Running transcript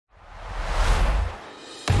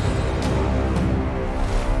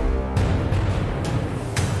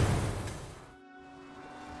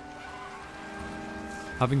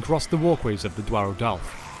Having crossed the walkways of the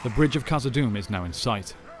Dwarrodalf, the Bridge of Khazad-dum is now in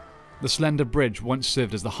sight. The slender bridge once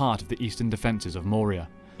served as the heart of the eastern defences of Moria,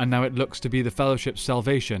 and now it looks to be the Fellowship's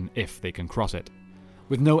salvation if they can cross it.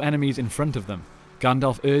 With no enemies in front of them,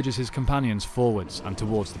 Gandalf urges his companions forwards and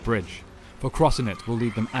towards the bridge, for crossing it will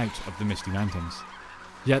lead them out of the Misty Mountains.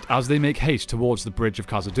 Yet as they make haste towards the Bridge of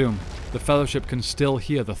Khazad-dum, the Fellowship can still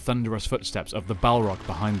hear the thunderous footsteps of the Balrog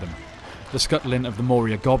behind them, the scuttling of the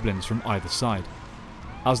Moria goblins from either side.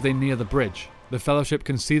 As they near the bridge, the Fellowship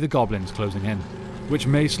can see the goblins closing in, which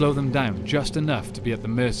may slow them down just enough to be at the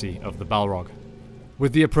mercy of the Balrog.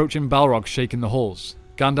 With the approaching Balrog shaking the halls,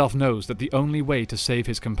 Gandalf knows that the only way to save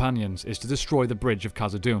his companions is to destroy the Bridge of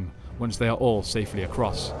Khazad-dum once they are all safely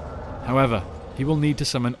across. However, he will need to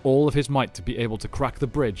summon all of his might to be able to crack the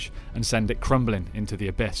bridge and send it crumbling into the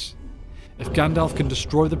abyss. If Gandalf can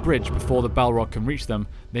destroy the bridge before the Balrog can reach them,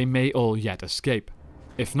 they may all yet escape.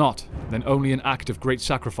 If not, then only an act of great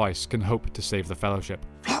sacrifice can hope to save the Fellowship.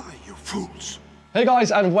 Fly, you fools! Hey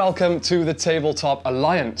guys, and welcome to the Tabletop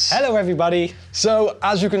Alliance. Hello everybody. So,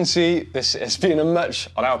 as you can see, this has been a much,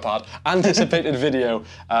 on our part, anticipated video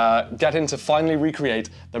getting to finally recreate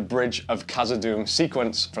the Bridge of Khazad-dum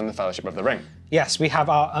sequence from the Fellowship of the Ring. Yes, we have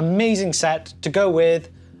our amazing set to go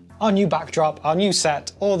with, our new backdrop, our new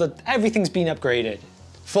set, everything's been upgraded.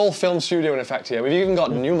 Full film studio in effect here. We've even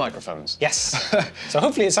got new microphones. Yes. So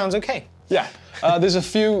hopefully it sounds okay. Yeah. There's a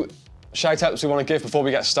few shout-outs we want to give before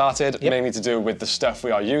we get started, mainly to do with the stuff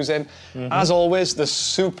we are using. As always, the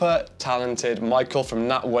super talented Michael from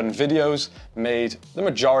Nat1 Videos made the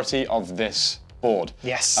majority of this board.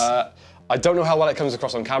 Yes. I don't know how well it comes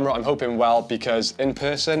across on camera. I'm hoping well, because in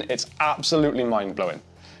person, it's absolutely mind-blowing.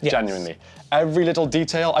 Yes. Genuinely. Every little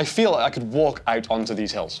detail, I feel like I could walk out onto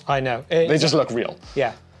these hills. I know. They just look real.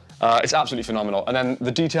 Yeah. It's absolutely phenomenal. And then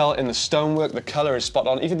the detail in the stonework, the colour is spot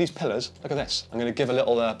on. Even these pillars, look at this. I'm going to give a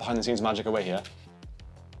little behind-the-scenes magic away here.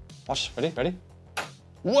 Watch, ready?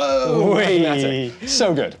 Whoa! Magnetic.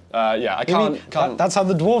 So good. Yeah, I can't... That's how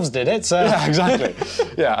the dwarves did it, so... Yeah, exactly.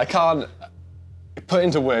 Yeah, I can't put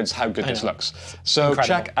into words how good this looks. So incredible.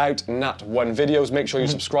 Check out Nat1 Videos, make sure you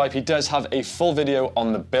subscribe. He does have a full video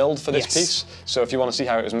on the build for this piece, so if you want to see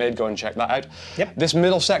how it was made, go and check that out. Yep. This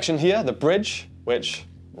middle section here, the bridge, which...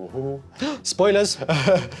 Spoilers!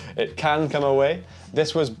 It can come away.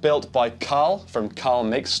 This was built by KARL from KARL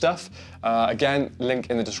Makes Stuff. Again, link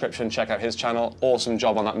in the description, check out his channel. Awesome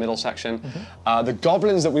job on that middle section. The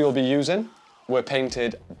goblins that we will be using were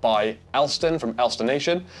painted by Elston from Elston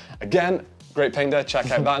Nation. Again, great painter,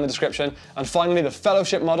 check out that in the description. And finally, the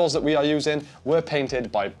Fellowship models that we are using were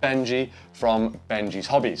painted by Benji from BENJI'S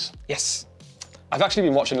HOBBIES. Yes. I've actually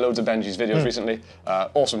been watching loads of Benji's videos recently.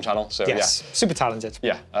 Awesome channel, so yes, super talented.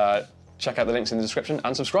 Yeah, check out the links in the description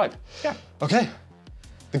and subscribe. Yeah. Okay.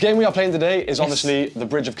 The game we are playing today is obviously the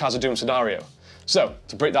Bridge of Khazad-dum scenario. So,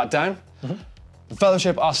 to break that down, the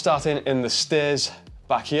Fellowship are starting in the stairs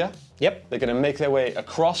back here. Yep. They're going to make their way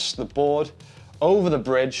across the board, over the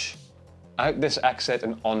bridge, out this exit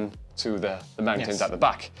and on to the mountains at the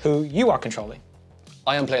back. Who you are controlling.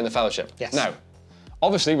 I am playing the Fellowship. Yes. Now,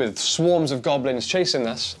 obviously with swarms of goblins chasing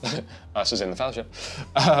us, us as in the Fellowship,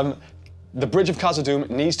 the Bridge of Khazad-dum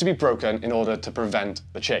needs to be broken in order to prevent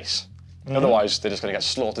the chase. Otherwise, they're just going to get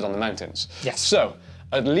slaughtered on the mountains. Yes. So,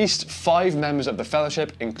 at least 5 members of the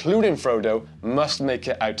Fellowship, including Frodo, must make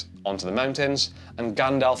it out onto the mountains, and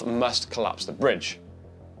Gandalf must collapse the bridge.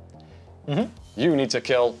 You need to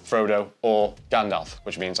kill Frodo or Gandalf,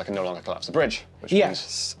 which means I can no longer collapse the bridge, which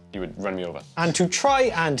means you would run me over. And to try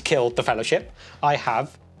and kill the Fellowship, I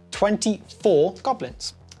have 24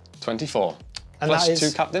 goblins. 24. And plus that is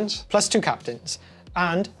 2 captains? Plus 2 captains.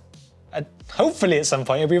 And hopefully at some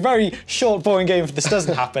point, it'll be a very short, boring game if this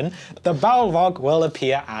doesn't happen, the Balrog will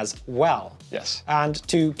appear as well. Yes. And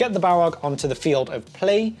to get the Balrog onto the field of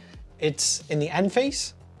play, it's in the end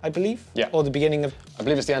phase, I believe. Yeah. Or the beginning of... I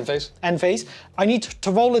believe it's the end phase. End phase. I need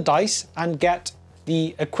to roll a dice and get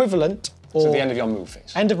the equivalent or... So the end of your move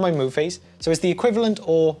phase. End of my move phase. So it's the equivalent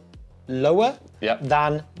or lower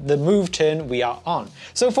than the move turn we are on.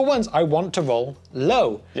 So for once, I want to roll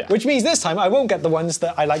low, which means this time I won't get the ones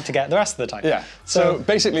that I like to get the rest of the time. Yeah, so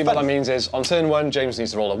basically what that means is on turn 1, James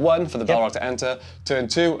needs to roll a 1 for the Balrog to enter, turn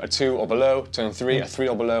 2, a 2 or below, turn 3, a 3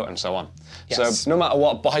 or below, and so on. Yes. So no matter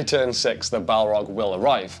what, by turn 6, the Balrog will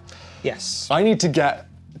arrive. Yes. I need to get,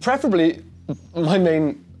 preferably, my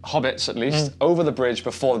main hobbits at least, over the bridge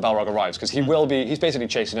before the Balrog arrives, because he's basically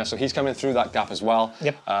chasing us, so he's coming through that gap as well.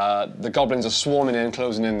 Yep. The goblins are swarming in,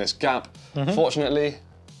 closing in this gap. Fortunately,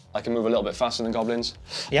 I can move a little bit faster than goblins,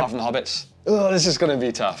 apart from the hobbits. Oh, this is going to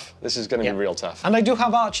be tough. This is going to be real tough. And I do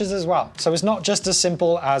have archers as well, so it's not just as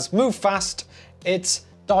simple as move fast, it's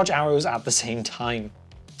dodge arrows at the same time.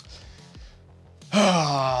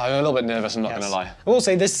 I'm a little bit nervous, I'm not going to lie. I will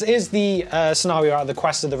say this is the scenario out of the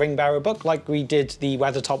Quest of the Ringbearer book, like we did the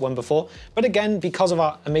Weathertop one before. But again, because of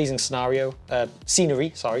our amazing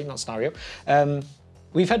scenery, sorry, not scenario,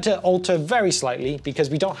 we've had to alter very slightly because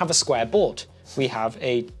we don't have a square board. We have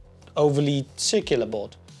a overly circular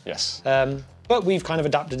board. Yes. But we've kind of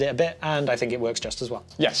adapted it a bit, and I think it works just as well.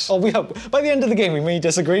 Yes. Or we hope. By the end of the game, we may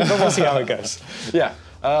disagree, but we'll see how it goes. Yeah.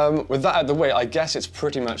 With that out of the way, I guess it's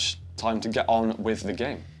pretty much time to get on with the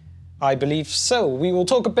game. I believe so. We will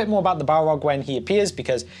talk a bit more about the Balrog when he appears,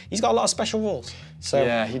 because he's got a lot of special rules. So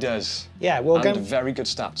yeah, he does. Yeah, we'll and very good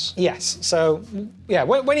stats. Yes. So yeah,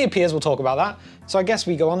 when he appears, we'll talk about that. So I guess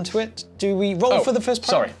we go on to it. Do we roll for the first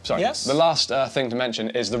part? Sorry. Yes. The last thing to mention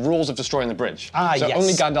is the rules of destroying the bridge. So yes.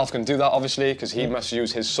 only Gandalf can do that, obviously, because he must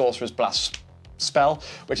use his Sorcerer's Blast spell,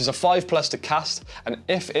 which is a 5+ to cast, and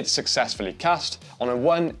if it's successfully cast, on a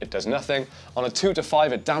 1 it does nothing, on a 2 to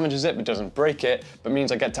 5 it damages it but doesn't break it, but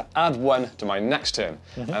means I get to add 1 to my next turn,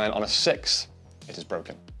 and then on a 6 it is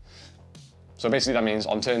broken. So basically that means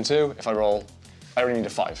on turn 2, if I roll, I only need a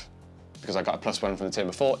 5, because I got a +1 from the turn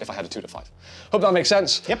before if I had a 2 to 5. Hope that makes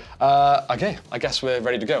sense. Yep. Okay, I guess we're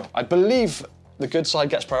ready to go. I believe the good side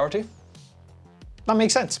gets priority. That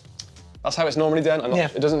makes sense. That's how it's normally done, and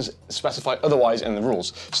it doesn't specify otherwise in the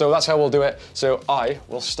rules. So that's how we'll do it. So I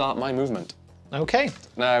will start my movement. Okay.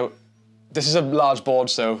 Now, this is a large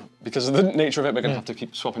board, so because of the nature of it, we're going to have to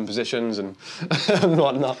keep swapping positions and, and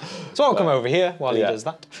whatnot. So I'll come over here while he does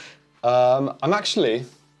that. I'm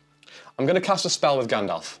going to cast a spell with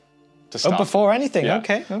Gandalf to start. Oh, before anything, Yeah.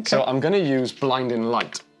 okay. So I'm going to use Blinding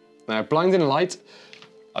Light. Now, Blinding Light,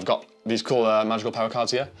 I've got these cool magical power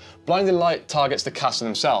cards here. Blinding Light targets the caster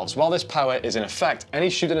themselves. While this power is in effect, any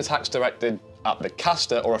shooting attacks directed at the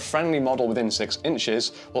caster or a friendly model within 6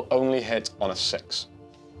 inches will only hit on a 6.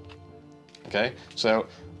 Okay, so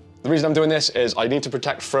the reason I'm doing this is I need to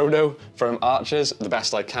protect Frodo from archers the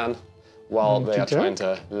best I can while they are trying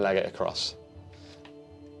to leg it across.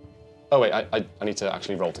 Oh wait, I need to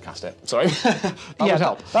actually roll to cast it. Sorry. That would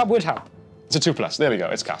help. That would help. It's a 2+. There we go,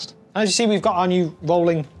 it's cast. As you see, we've got our new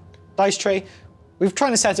rolling dice tray. We've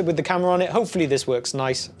tried to set it with the camera on it. Hopefully this works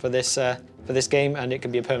nice for this game, and it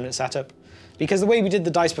can be a permanent setup. Because the way we did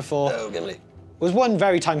the dice before was one,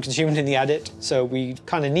 very time consuming in the edit, so we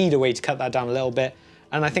kind of need a way to cut that down a little bit,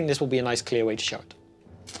 and I think this will be a nice clear way to show it.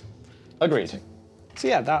 Agreed. So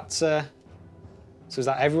yeah, that's, so is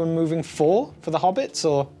that everyone moving 4 for the hobbits,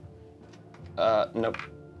 or? Nope.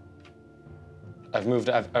 I've moved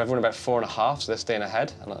everyone about 4.5, so they're staying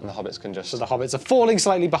ahead, and the hobbits can just... So the hobbits are falling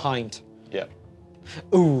slightly behind. Yeah.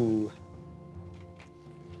 Ooh.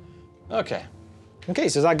 Okay. Okay,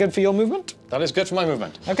 so is that good for your movement? That is good for my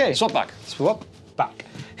movement. Okay. Swap back. Swap back.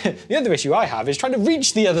 The other issue I have is trying to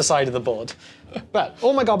reach the other side of the board. But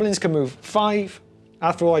all my goblins can move 5.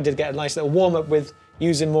 After all, I did get a nice little warm-up with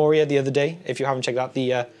using Moria the other day. If you haven't checked out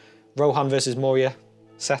the Rohan versus Moria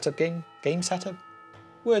setup game setup.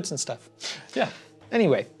 Words and stuff. Yeah.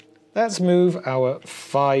 Anyway, let's move our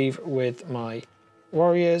 5 with my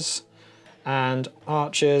warriors and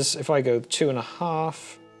archers. If I go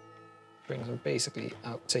 2.5, brings them basically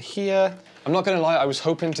out to here. I'm not going to lie, I was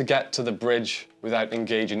hoping to get to the bridge without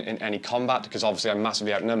engaging in any combat, because obviously I'm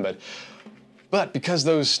massively outnumbered. But because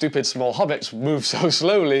those stupid small hobbits move so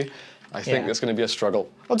slowly, I think that's going to be a struggle.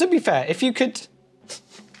 Well, to be fair, if you could...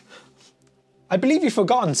 I believe you've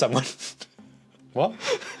forgotten someone. What?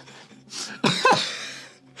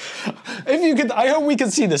 If you could, I hope we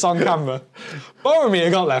can see this on camera.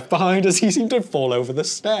 Boromir got left behind as he seemed to fall over the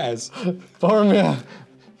stairs. Boromir,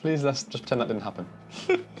 please let's just pretend that didn't happen.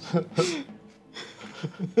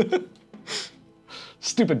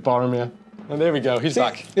 Stupid Boromir. Oh, there we go, he's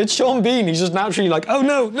back. It's Sean Bean, he's just naturally like, oh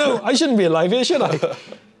no, I shouldn't be alive here, should I?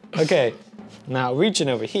 Okay, now reaching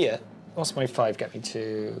over here, what's my 5 get me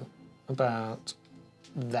to? About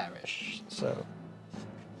there-ish, so.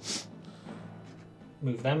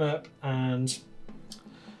 Move them up, and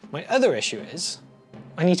my other issue is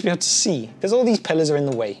I need to be able to see, because all these pillars are in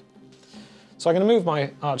the way. So I'm going to move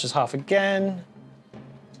my archers half again,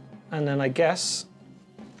 and then I guess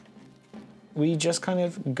we just kind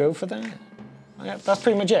of go for that. Yeah, that's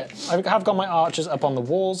pretty much it. I have got my archers up on the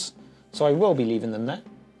walls, so I will be leaving them there,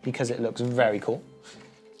 because it looks very cool.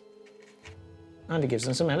 And it gives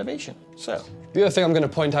them some elevation, so. The other thing I'm going to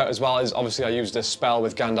point out as well is obviously I used this spell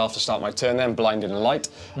with Gandalf to start my turn then, Blinding Light.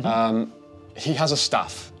 He has a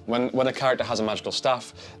staff. When a character has a magical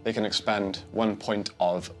staff, they can expend 1 point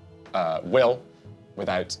of will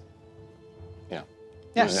without,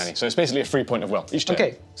 using any. So it's basically a free point of will each turn.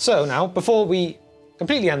 Okay, so now before we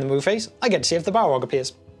completely end the move phase, I get to see if the Balrog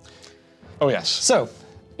appears. Oh yes. So,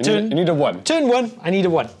 you need a 1. Turn 1, I need a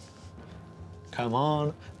 1. Come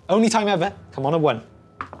on. Only time ever. Come on, a 1.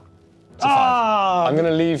 It's a 5. I'm going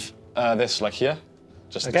to leave this like here.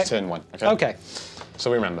 Just turn 1. Okay. So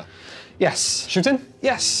we remember. Yes. Shooting?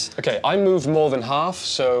 Yes. Okay, I moved more than half,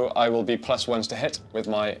 so I will be +1s to hit with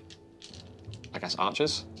my, I guess,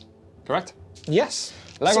 archers. Correct? Yes.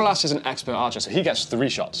 Legolas is an expert archer, so he gets 3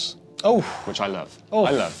 shots. Oh. Which I love. Oh.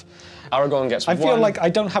 I love. Aragorn gets 1. I feel like I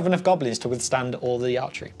don't have enough goblins to withstand all the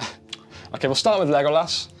archery. Okay, we'll start with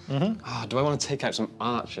Legolas. Do I want to take out some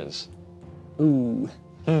archers? Ooh.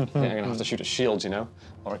 I think I'm going to have to shoot at shields, you know?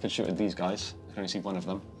 Or I could shoot at these guys. I can only see one of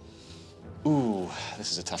them. Ooh,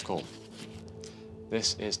 this is a tough call.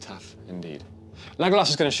 This is tough indeed. Legolas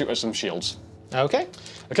is going to shoot at some shields. Okay.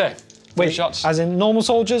 Okay. Wait, shots. As in normal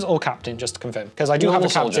soldiers or captain, just to confirm? Because I do have a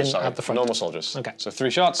captain at the front. Normal soldiers. Okay. So 3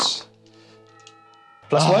 shots.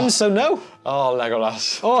 +1, so no. Oh,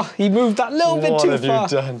 Legolas. Oh, he moved that little bit too far.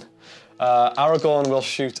 What have you done? Aragorn will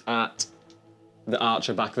shoot at the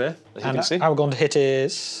archer back there, that you can see. Aragorn to hit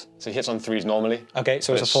is... So he hits on 3s normally. Okay,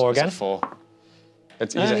 so it's a 4 again. It's a 4.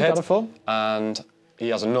 He's a he hit. got a 4. And he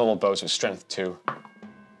has a normal bow, so it's strength 2.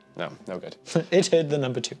 No good. It hit the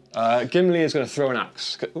number 2. Gimli is going to throw an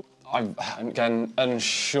axe. I'm, again,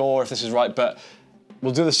 unsure if this is right, but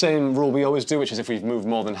we'll do the same rule we always do, which is if we've moved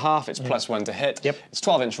more than half, it's +1 to hit. Yep. It's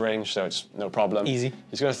 12-inch range, so it's no problem. Easy.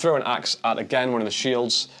 He's going to throw an axe at, again, one of the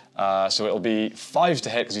shields. So it'll be 5s to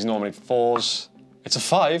hit, because he's normally 4s. It's a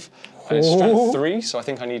 5, and it's strength 3, so I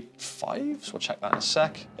think I need 5s. We'll check that in a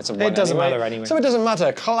sec. It's a 1 It doesn't matter anyway. So it doesn't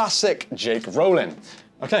matter. Classic Jake Rowling.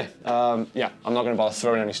 Okay, yeah, I'm not going to bother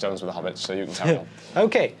throwing any stones with the hobbits, so you can carry on.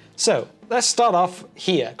 Okay, so let's start off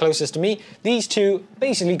here, closest to me. These two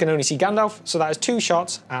basically can only see Gandalf, so that is 2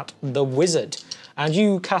 shots at the wizard. And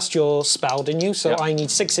you cast your spell, didn't you? So I need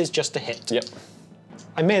 6s just to hit. Yep.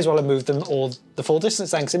 I may as well have moved them all the full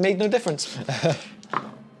distance then, because it made no difference.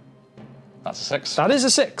 That's a 6. That is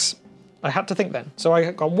a 6. I had to think then. So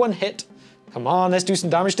I got 1 hit. Come on, let's do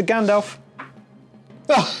some damage to Gandalf.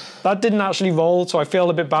 That didn't actually roll, so I feel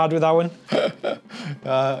a bit bad with that one.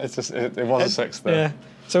 It's just, it was a 6 though. Yeah.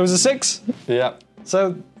 So it was a 6? Yeah.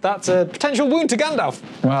 So that's a potential wound to Gandalf.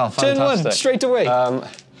 Wow, fantastic. Turn 1, straight away.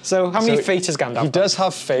 So how many fate has Gandalf? He does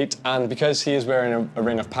have fate, and because he is wearing a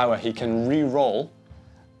ring of power, he can re-roll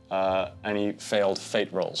any failed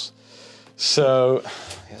fate rolls. So,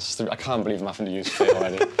 yes, I can't believe I'm having to use fate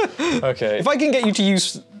already. Okay. If I can get you to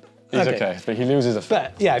use... He's okay, but he loses a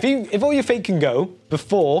fate. But yeah, if all your fate can go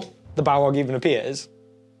before the Balrog even appears,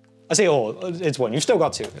 I say all, it's 1. You've still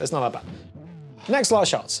got 2. It's not that bad. Next lot of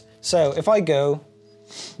shots. So if I go,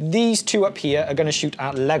 these 2 up here are going to shoot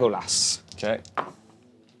at Legolas. Okay.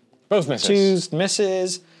 Both misses. 2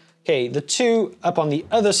 misses. Okay, the 2 up on the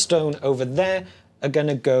other stone over there are going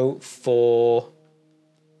to go for...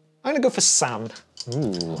 I'm going to go for Sam.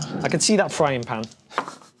 Ooh. I can see that frying pan.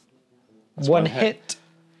 One hit.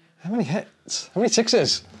 How many hits? How many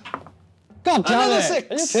 6s? God damn Another it!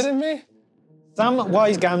 6. Are you kidding me?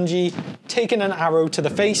 Samwise Gamgee taking an arrow to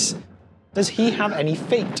the face. Does he have any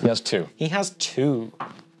fate? He has 2. He has 2.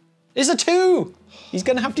 It's a 2! He's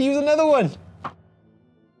going to have to use another one.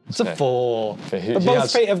 It's a 4. Okay, but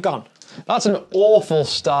both fate have gone. That's an awful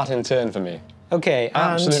starting turn for me. Okay,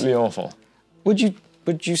 Absolutely awful. Would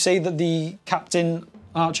you say that the captain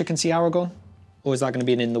archer can see Aragorn? Or is that going to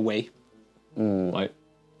be an in the way? Ooh,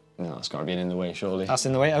 no, that's got to be an in the way, surely. That's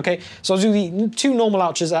in the way, okay. So I'll do the 2 normal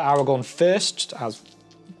archers at Aragorn first, as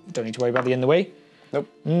don't need to worry about the in the way. Nope.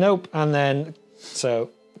 Nope, and then,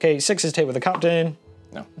 so, okay, 6s to hit with the captain.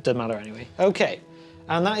 No. Doesn't matter anyway. Okay,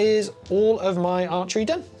 and that is all of my archery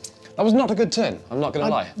done. That was not a good turn, I'm not going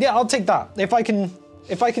to lie. Yeah, I'll take that. If I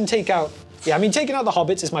can take out, yeah, I mean, taking out the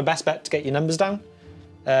hobbits is my best bet to get your numbers down.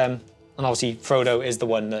 And obviously Frodo is the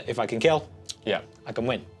one that if I can kill, yeah, I can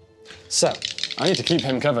win. So. I need to keep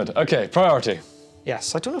him covered. Okay, priority.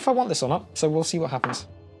 Yes, I don't know if I want this or not, so we'll see what happens.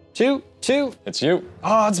 2, 2. It's you.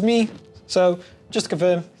 Oh, it's me. So, just to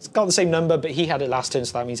confirm, it's got the same number, but he had it last turn,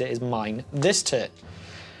 so that means it is mine this turn.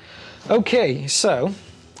 Okay, so.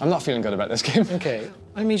 I'm not feeling good about this game. Okay,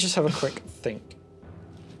 let me just have a quick think.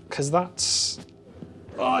 Because that's...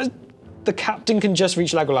 Oh, the captain can just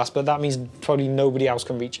reach Legolas, but that means probably nobody else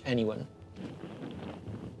can reach anyone.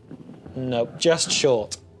 Nope, just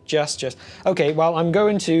short. Just. Okay, well, I'm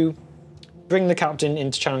going to bring the captain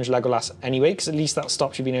in to challenge Legolas anyway, because at least that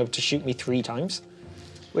stops you being able to shoot me 3 times,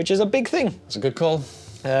 which is a big thing. It's a good call.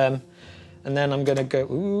 And then I'm going to go...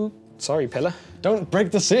 Ooh, sorry, Pillar. Don't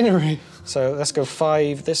break the scenery. So let's go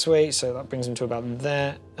 5 this way, so that brings him to about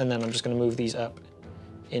there, and then I'm just going to move these up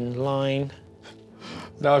in line.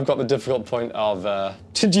 Now I've got the difficult point of...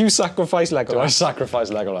 Did you sacrifice Legolas? Do I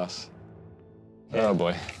sacrifice Legolas? Yeah. Oh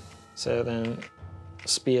boy. So then,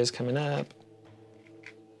 spears coming up.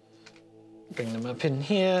 Bring them up in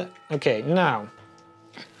here. Okay, now,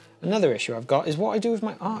 another issue I've got is what I do with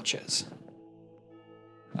my archers.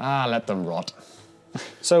 Ah, let them rot.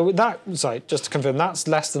 So that, sorry, just to confirm, that's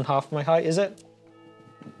less than half my height, is it?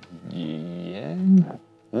 Yeah.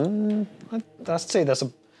 I'd say that's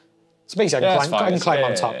a... So basically, I can climb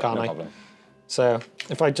on top, can't I? Problem. So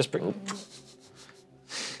if I just bring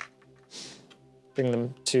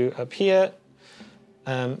them to up here,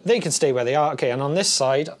 they can stay where they are. Okay, and on this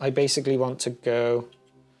side, I basically want to go...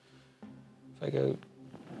 If I go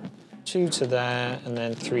 2 to there, and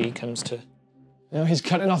then 3 comes to... No, he's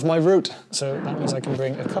cutting off my route. So that means I can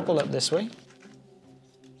bring a couple up this way.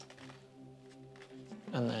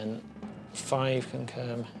 And then 5 can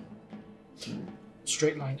come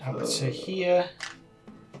straight line out to here.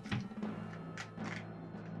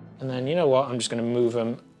 And then, you know what, I'm just going to move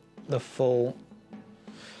them the full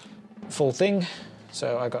thing.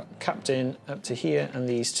 So I got Captain up to here and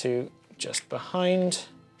these 2 just behind.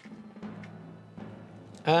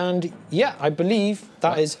 And yeah, I believe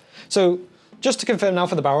that is... So just to confirm now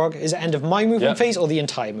for the Balrog, is it end of my movement phase or the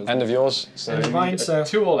entire movement? End of yours. So end of mine, so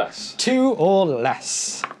 2 or less. 2 or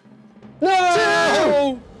less.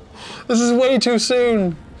 No! 2! This is way too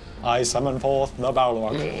soon. I summon forth the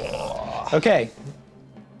Balrog. Okay.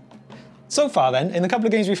 So far then, in the couple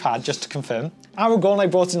of games we've had, just to confirm, Aragorn I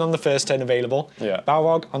brought in on the first turn available,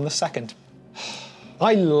 Balrog on the second.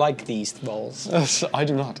 I like these rolls. I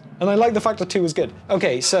do not. And I like the fact that 2 is good.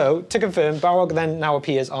 Okay, so to confirm, Balrog then now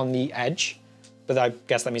appears on the edge, but I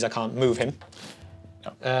guess that means I can't move him.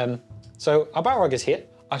 No. So our Balrog is here.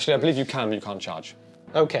 Actually, I believe you can, but you can't charge.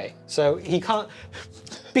 Okay, so he can't,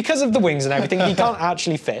 because of the wings and everything, he can't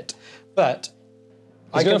actually fit, but...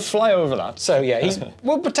 He's going to fly over that. So yeah,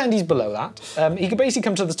 we'll pretend he's below that. He could basically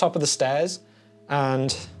come to the top of the stairs,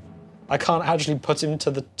 and I can't actually put him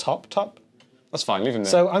to the top. That's fine, leave him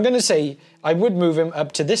there. So I'm going to say I would move him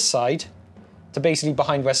up to this side, to basically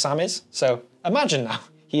behind where Sam is. So imagine now,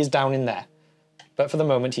 he is down in there. But for the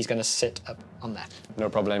moment, he's going to sit up on there. No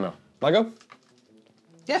problemo. I go?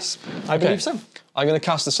 Yes, I believe so. I'm going to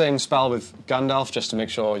cast the same spell with Gandalf just to make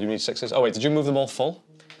sure you need 6s. Oh wait, did you move them all full?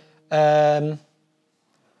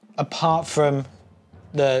 Apart from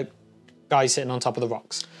the guy sitting on top of the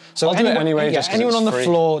rocks. So I'll do it anyway. Yeah, anyone on the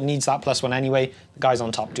floor needs that +1 anyway. The guys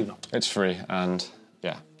on top do not. It's free, and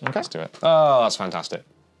yeah, okay. Let's do it. Oh, that's fantastic.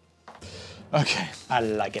 Okay. I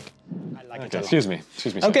like it. I like it a lot. Excuse me.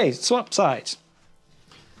 Sorry. Okay, swap sides.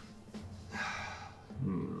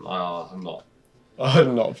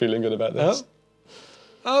 I'm not feeling good about this.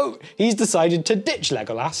 Oh, he's decided to ditch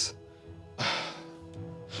Legolas.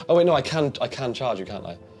 Oh wait, no, I can charge you, can't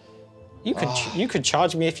I? You could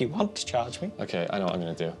charge me if you want to charge me. Okay, I know what I'm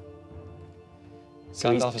going to do.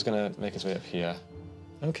 So Gandalf is going to make his way up here.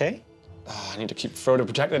 Okay. Oh, I need to keep Frodo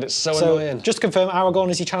protected. It's so annoying. Just to confirm, Aragorn,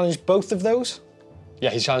 has he challenged both of those?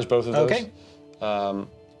 Yeah, he's challenged both of those. Okay.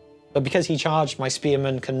 But because he charged, my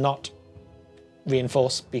spearman cannot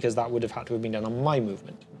reinforce because that would have had to have been done on my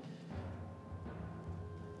movement.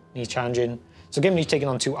 He's challenging. So Gimli's taking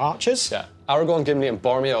on 2 archers. Yeah. Aragorn, Gimli, and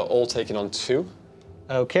Boromir are all taking on 2.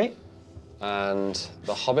 Okay. And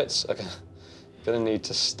the hobbits are going to need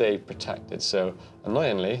to stay protected. So,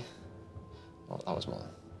 annoyingly... Oh, that was more.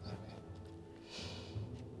 Okay.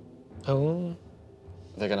 Oh.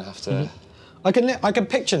 They're going to have to... I can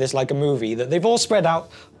picture this like a movie, that they've all spread out,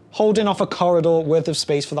 holding off a corridor worth of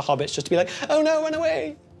space for the hobbits just to be like, oh no, run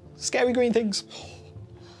away! Scary green things.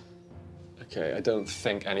 Okay, I don't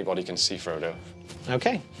think anybody can see Frodo.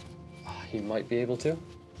 Okay. He might be able to.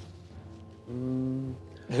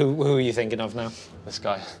 Who are you thinking of now? This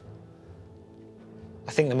guy.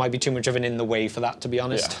 I think there might be too much of an in the way for that, to be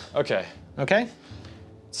honest. Yeah. Okay. Okay.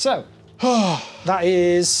 So, that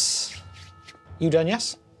is... You done,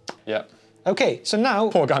 yes? Yeah. Okay, so now...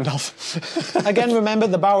 Poor Gandalf. Again, remember,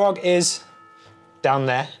 the Balrog is down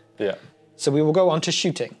there. Yeah. So we will go on to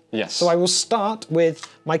shooting. Yes. So I will start with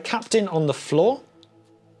my captain on the floor,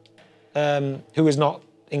 who is not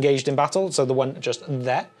engaged in battle, so the one just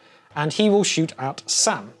there. And he will shoot at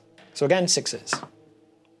Sam. So again, 6s.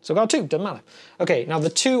 So I got 2, doesn't matter. Okay, now the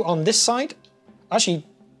 2 on this side, actually,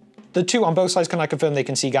 the 2 on both sides, can I confirm they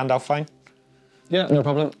can see Gandalf fine? Yeah, no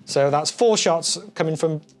problem. So that's 4 shots coming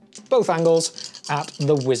from both angles at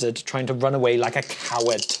the wizard, trying to run away like a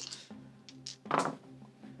coward.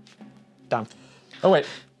 Damn. Oh, wait.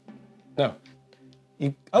 No.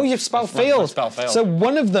 Your spell failed. My spell failed. So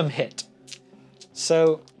one of them hit.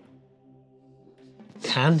 So,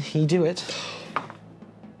 can he do it?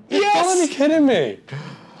 gotta be kidding me.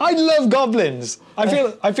 I love goblins. I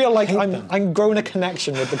feel like I'm growing a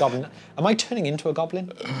connection with the goblin. Am I turning into a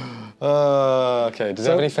goblin? Okay. Does he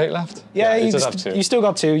have any fate left? Yeah, he does have 2. You still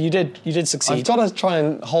got 2. You did succeed. I've got to try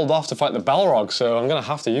and hold off to fight the Balrog, so I'm gonna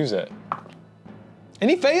have to use it. And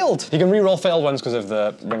he failed. He can re-roll failed ones because of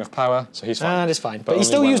the Ring of Power, so he's fine. That is fine. But he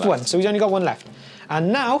still used 1, so he's only got 1 left.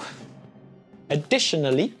 And now,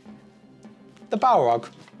 additionally, the Balrog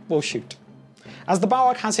will shoot. As the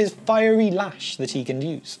Balrog has his fiery lash that he can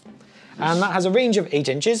use. And that has a range of 8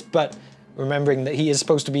 inches, but remembering that he is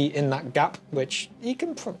supposed to be in that gap, which he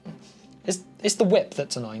can... It's the whip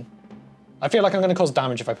that's annoying. I feel like I'm going to cause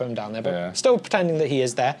damage if I put him down there, but still pretending that he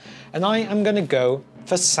is there. And I am going to go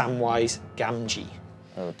for Samwise Gamgee.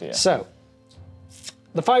 Oh dear. So,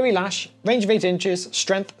 the fiery lash, range of 8 inches,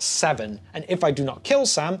 strength 7. And if I do not kill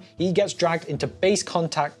Sam, he gets dragged into base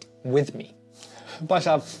contact with me. Bye,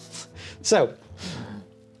 Sam. So,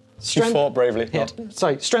 strength... You fought bravely. Hit.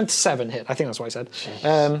 Sorry, strength 7 hit. I think that's what I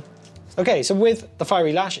said. Okay, so with the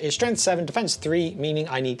fiery lash, it's strength 7, defense 3, meaning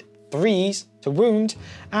I need 3s to wound.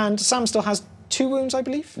 And Sam still has 2 wounds, I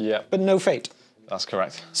believe? Yeah. But no fate. That's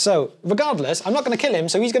correct. So, regardless, I'm not going to kill him,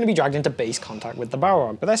 so he's going to be dragged into base contact with the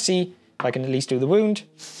Balrog. But let's see if I can at least do the wound.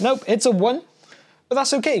 Nope, it's a 1. But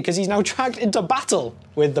that's okay, because he's now dragged into battle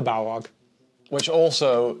with the Balrog. Which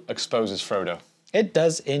also exposes Frodo. It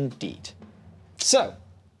does indeed. So,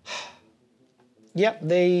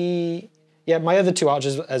 my other 2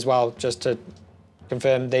 archers as well, just to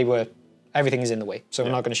confirm, everything is in the way, so we're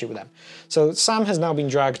not going to shoot with them. So Sam has now been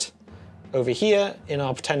dragged over here in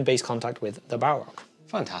our pretend base contact with the Balrog.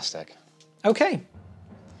 Fantastic. Okay.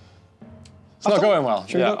 It's not going well.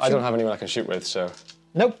 I don't have anyone I can shoot with, so...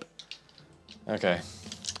 Nope. Okay.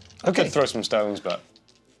 Okay. Could throw some stones, but...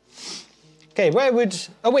 Okay, where would...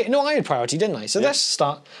 Oh wait, no, I had priority, didn't I? So let's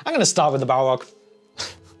start... I'm going to start with the Balrog.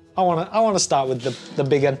 I want to start with the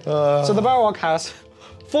big one. So the Balrog has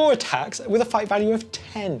 4 attacks with a fight value of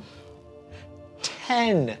 10.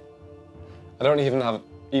 10. I don't even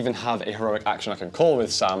have a heroic action I can call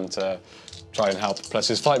with Sam to try and help. Plus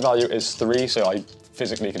his fight value is 3, so I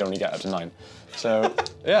physically could only get up to 9. So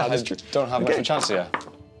yeah, I don't have much of a chance here.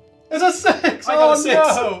 It's a 6! I got a 6!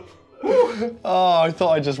 No. Oh, I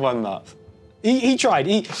thought I just won that. He tried.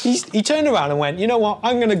 He turned around and went, you know what,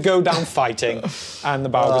 I'm going to go down fighting. And the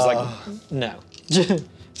Balrog was like, no.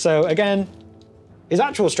 So again, his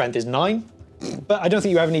actual strength is 9, but I don't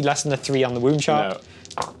think you ever need less than a 3 on the wound chart.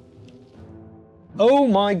 No. Oh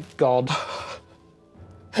my god.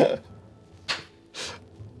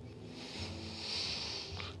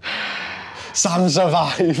 Sam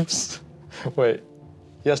survives. Wait,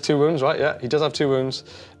 he has 2 wounds, right? Yeah, he does have 2 wounds.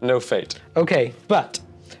 No fate. Okay, but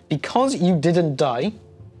because you didn't die,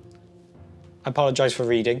 I apologise for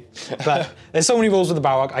reading, but there's so many rules with the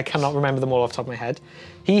Balrog, I cannot remember them all off the top of my head.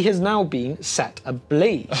 He has now been set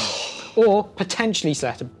ablaze, or potentially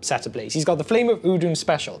set ablaze. He's got the Flame of Udun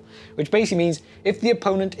special, which basically means if the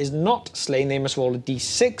opponent is not slain, they must roll a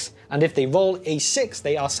d6, and if they roll a 6,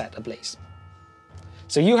 they are set ablaze.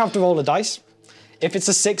 So you have to roll a dice. If it's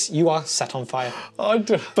a 6, you are set on fire.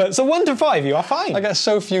 But so 1 to 5, you are fine. I get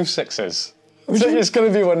so few 6s. It's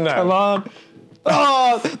going to be 1 now. Come on.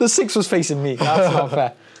 Oh, the 6 was facing me. That's not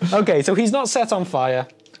fair. Okay, so he's not set on fire,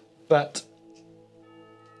 but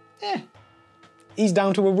he's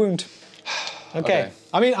down to a wound. Okay.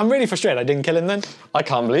 I mean, I'm really frustrated I didn't kill him then. I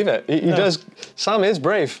can't believe it. He does. Sam is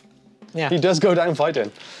brave. Yeah. He does go down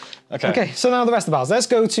fighting. Okay. Okay, so now the rest of the battles. Let's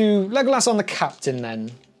go to Legolas on the captain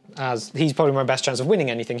then, as he's probably my best chance of winning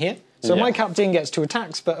anything here. So my captain gets 2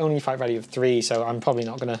 attacks, but only fight value of 3, so I'm probably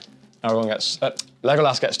not going to... Everyone gets...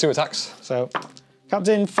 Legolas gets 2 attacks. So,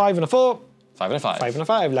 captain, 5 and a 4. 5 and a 5. 5 and a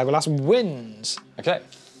 5. Legolas wins. Okay.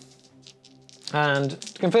 And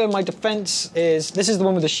to confirm, my defense is... This is the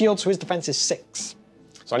one with the shield, so his defense is 6.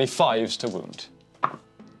 So only 5s to wound.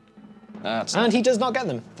 And he does not get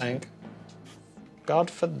them, thank God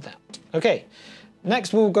for that. Okay,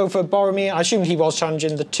 next we'll go for Boromir. I assumed he was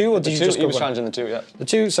challenging the 2, or did you just go He was challenging the 2, yeah. The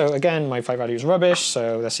 2, so again, my fight value is rubbish,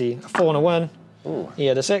 so let's see, a 4 and a 1. Ooh. He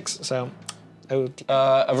had a 6, so...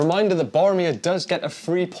 a reminder that Boromir does get a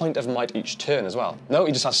free point of might each turn as well. No,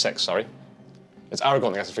 he just has 6, sorry. It's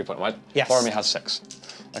Aragorn that gets a free point of might. Yes. Boromir has 6.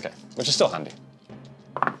 Okay, which is still handy.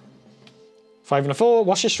 5 and a 4,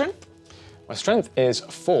 what's your strength? My strength is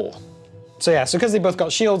 4. So yeah, so because they both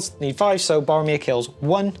got shields, need 5, so Boromir kills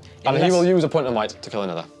 1. And he will use a point of might to kill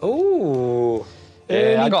another. Ooh.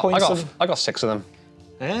 Yeah, I got 6 of them.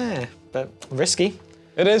 Ah, but risky.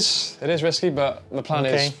 It is risky, but the plan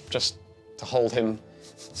is just to hold him.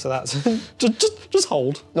 So that's just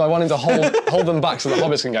hold. No, I want him to hold them back so the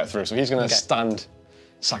hobbits can get through. So he's going to stand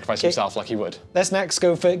sacrifice himself like he would. Let's next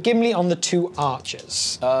go for Gimli on the 2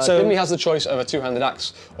 archers. Gimli has the choice of a 2-handed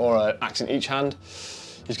axe or an axe in each hand.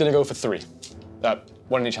 He's going to go for 3.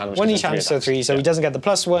 1 in each hand. One in each hand, so 3. So he doesn't get the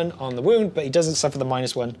 +1 on the wound, but he doesn't suffer the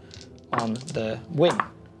 -1 on the win.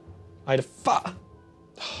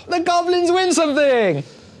 The goblins win something!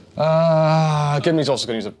 Gimli's also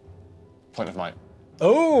going to use a point of might.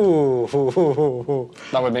 Oh!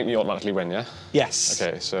 That would make me automatically win, yeah? Yes.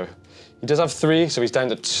 Okay, so he does have 3, so he's down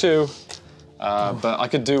to 2. But I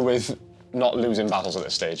could do with not losing battles at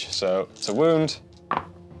this stage. So it's a wound.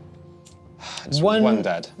 It's one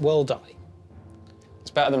dead. Will die.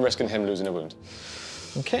 It's better than risking him losing a wound.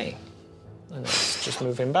 Okay. And let's just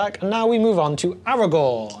move him back. And now we move on to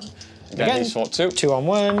Aragorn. Again, he's fought 2. 2 on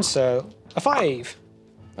 1, so a 5.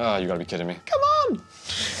 Oh, you gotta be kidding me. Come on!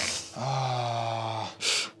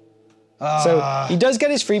 So he does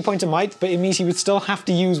get his 3 point of might, but it means he would still have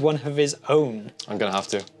to use one of his own. I'm gonna have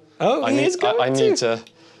to. Oh, I need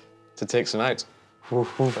to take some out.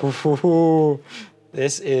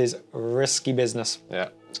 This is risky business. Yeah,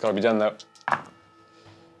 it's gotta be done though.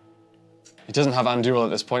 He doesn't have Anduril at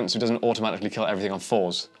this point, so he doesn't automatically kill everything on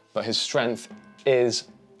 4s. But his strength is...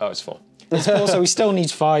 Oh, it's 4. It's 4, so he still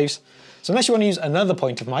needs 5s. So unless you want to use another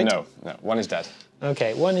point of might... No, 1 is dead.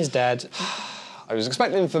 Okay, 1 is dead. I was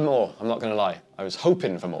expecting for more, I'm not going to lie. I was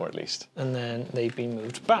hoping for more, at least. And then they've been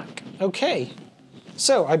moved back. Okay.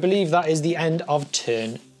 So I believe that is the end of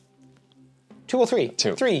turn 2 or 3?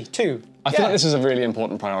 2. 3, 2. I feel like this is a really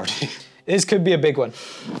important priority. This could be a big one.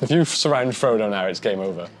 If you surround Frodo now, it's game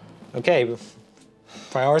over. Okay.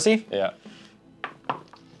 Priority? Yeah.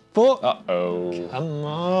 4. Uh-oh. Come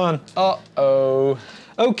on. Uh-oh.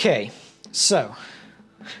 Okay, so.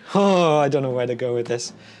 Oh, I don't know where to go with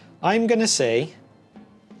this. I'm going to say...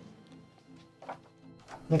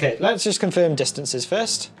 Okay, let's just confirm distances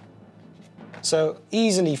first. So,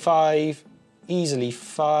 easily 5, easily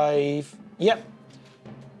 5. Yep.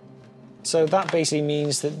 So that basically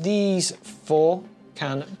means that these 4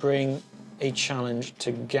 can bring a challenge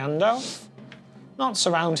to Gandalf. Not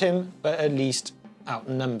surround him, but at least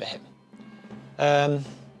outnumber him.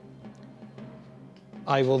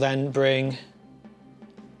 I will then bring...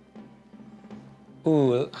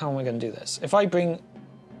 Ooh, how am I going to do this? If I bring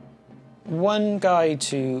 1 guy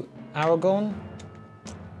to Aragorn,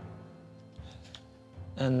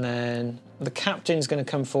 and then the captain's going to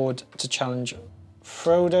come forward to challenge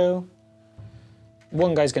Frodo.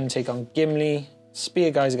 1 guy's going to take on Gimli.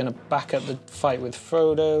 Spear guys are going to back up the fight with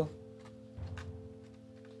Frodo.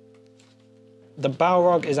 The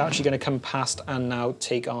Balrog is actually going to come past and now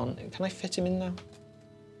take on... Can I fit him in now?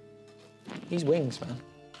 He's wings, man.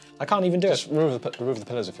 I can't even do it. Just remove the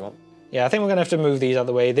pillars if you want. Yeah, I think we're going to have to move these out of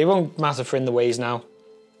the way. They won't matter for in the ways now.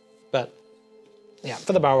 But, yeah,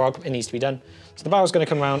 for the Balrog, it needs to be done. So the Balrog's going to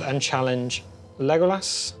come around and challenge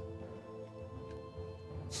Legolas.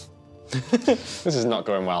 This is not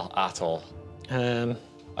going well at all.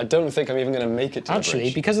 I don't think I'm even going to make it to the bridge.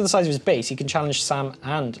 Actually, because of the size of his base, he can challenge Sam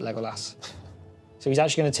and Legolas. So he's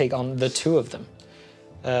actually going to take on the 2 of them.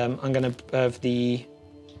 I'm going to have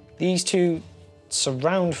these 2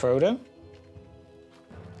 surround Frodo.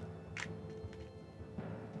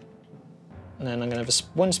 And then I'm going to have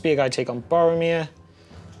 1 spear guy take on Boromir.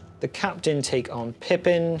 The captain take on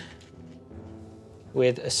Pippin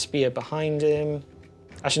with a spear behind him.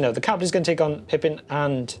 Actually, no, the captain's going to take on Pippin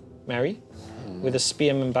and Merry with a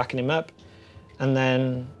spearman backing him up. And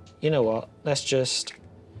then, you know what, let's just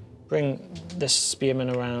bring this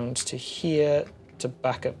spearman around to here to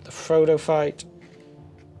back up the Frodo fight.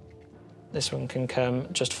 This one can come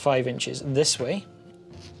just 5 inches this way,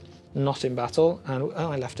 not in battle. And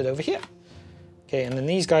oh, I left it over here. Okay, and then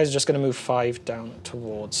these guys are just going to move 5 down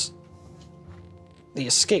towards the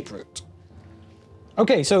escape route.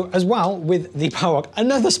 Okay, so as well with the Balrog,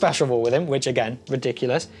 another special rule with him, which again,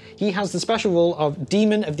 ridiculous. He has the special rule of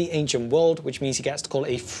Demon of the Ancient World, which means he gets to call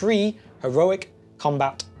a free heroic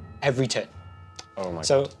combat every turn. Oh my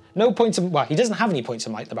God. No points of, well, he doesn't have any points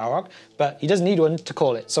of might, the Balrog, but he doesn't need one to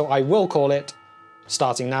call it. So I will call it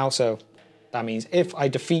starting now. So that means if I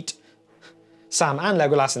defeat Sam and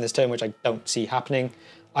Legolas in this turn, which I don't see happening,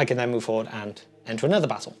 I can then move forward and enter another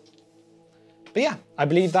battle. But yeah, I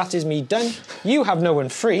believe that is me done. You have no one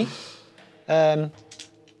free. And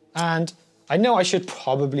I know I should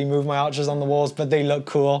probably move my archers on the walls, but they look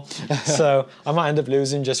cool. So I might end up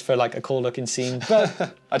losing just for like a cool looking scene.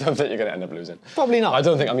 But I don't think you're going to end up losing. Probably not. I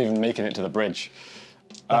don't think I'm even making it to the bridge.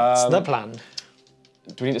 That's the plan.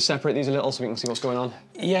 Do we need to separate these a little so we can see what's going on?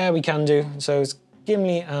 Yeah, we can do. So it's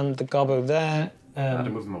Gimli and the Gobbo there. I had to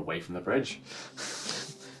move them away from the bridge.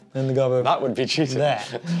 And the Gobbo that would be cheating. there.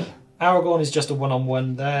 Aragorn is just a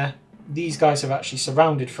one-on-one there. These guys have actually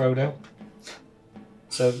surrounded Frodo.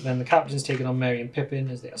 So then the captain's taken on Merry and Pippin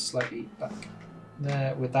as they are slightly back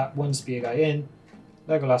there with that one spear guy in.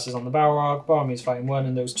 Legolas is on the Balrog, Boromir is fighting one,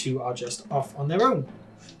 and those two are just off on their own.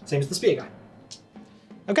 Same as the spear guy.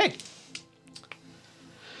 Okay.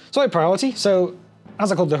 So priority. So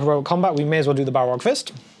as I called the heroic combat, we may as well do the Balrog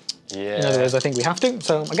first. Yeah. In other words, I think we have to.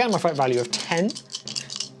 So again, my fight value of 10.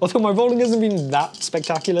 Although my rolling hasn't been that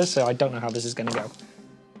spectacular, so I don't know how this is going to go.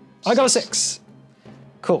 I got a 6.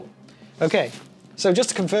 Cool. Okay. So just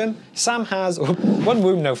to confirm, Sam has 1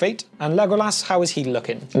 wound, no fate, and Legolas, how is he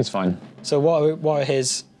looking? He's fine. So what are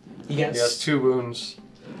his? He has 2 wounds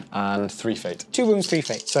and 3 fate. 2 wounds, 3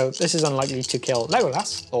 fate. So this is unlikely to kill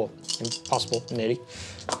Legolas, or impossible, nearly.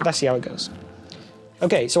 But let's see how it goes.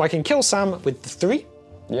 Okay, so I can kill Sam with the 3.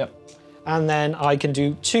 Yep. And then I can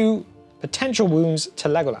do 2 potential wounds to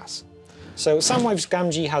Legolas. So Samwise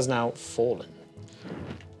Gamgee has now fallen.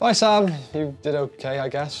 Bye, Sam. You did okay, I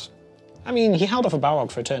guess. I mean, he held off a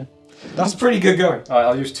Balrog for a turn. That's pretty good going. All right,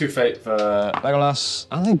 I'll use 2 fate for Legolas,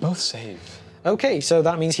 and they both save. Okay, so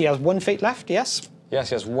that means he has 1 fate left, yes? Yes,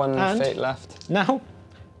 he has 1 fate left. Now,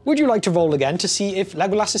 would you like to roll again to see if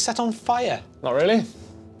Legolas is set on fire? Not really.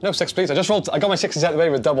 No 6, please. I just rolled. I got my 6s out of the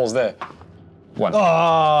way with doubles there. 1.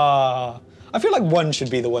 Ah, I feel like 1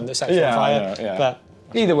 should be the one that sets on fire. I know, yeah. But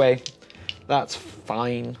either way, that's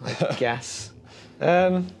fine, I guess.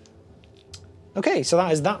 Okay, so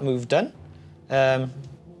that is that move done.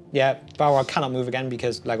 Yeah, Balrog cannot move again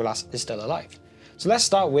because Legolas is still alive. So let's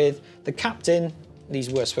start with the captain. These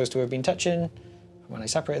were supposed to have been touching when I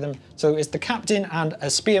separated them. So it's the captain and a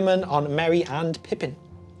spearman on Merry and Pippin.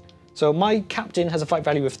 So my captain has a fight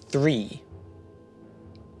value of 3.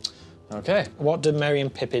 Okay. What do Merry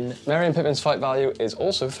and Pippin? Merry and Pippin's fight value is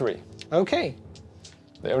also 3. Okay.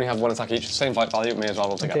 They only have 1 attack each, same fight value, may as well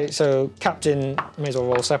roll together. Okay, so captain may as well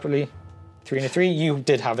roll separately. 3 and a 3. You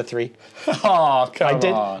did have a 3. Oh, come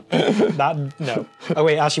on. That, no. Oh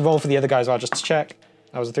wait, actually roll for the other guy as well, just to check.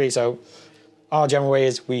 That was a 3, so our general way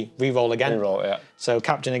is we re-roll again. Re-roll, yeah. So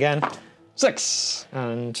captain again. 6.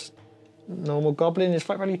 And normal goblin is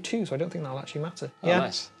fight value 2, so I don't think that'll actually matter. Oh,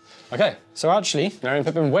 nice. Okay. So actually, Merry and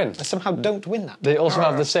Pippin win. I somehow don't win that. They also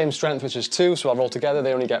have the same strength, which is 2, so I'll roll together.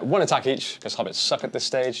 They only get 1 attack each, because hobbits suck at this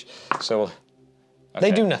stage. So okay.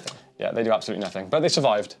 They do nothing. Yeah, they do absolutely nothing. But they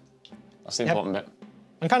survived. That's the important bit.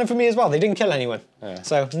 And kind of for me as well, they didn't kill anyone. Yeah.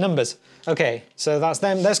 So, numbers. Okay, so that's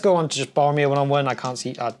them. Let's go on to just Boromir one-on-one. I can't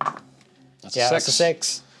see... That's yeah, a 6. That's a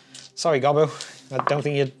 6. Sorry, Gobbo. I don't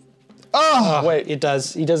think you'd... Oh, wait. It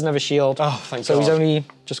does. He doesn't have a shield. Oh, thank So God. he's only...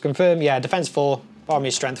 Just confirm. Yeah, defense 4.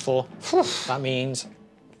 Boromir's strength 4. That means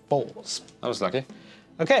 4s. That was lucky.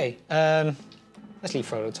 Okay, let's leave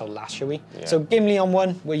Frodo till last, shall we? Yeah. So Gimli on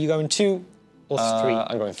 1. Were you going 2 or 3?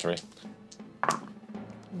 I'm going 3.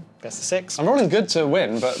 That's the 6. I'm rolling good to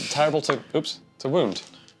win, but terrible to... Oops. To wound.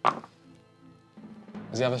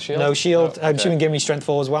 Does he have a shield? No shield. Oh, I'm okay. assuming Gimli's strength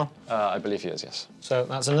 4 as well. I believe he is, yes. So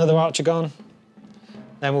that's another archer gone.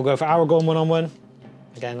 Then we'll go for Aragorn one-on-one.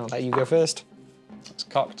 Again, I'll let you go first. It's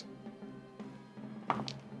cocked.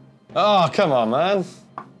 Oh, come on, man.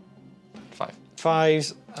 5.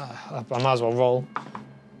 5s. I might as well roll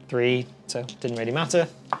 3, so didn't really matter.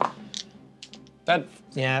 Dead.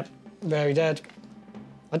 Yeah, very dead.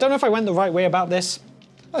 I don't know if I went the right way about this,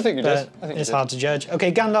 I think you but did. I think it's you did. hard to judge.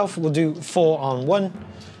 Okay, Gandalf will do 4 on 1.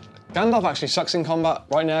 Gandalf actually sucks in combat.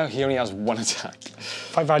 Right now, he only has 1 attack.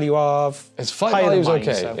 Fight value of... His fight higher value than is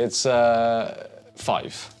mine, okay. so- It's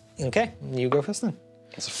 5. Okay, you go first then.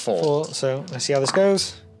 It's a 4. 4, so let's see how this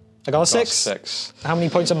goes. I got a 6. 6. How many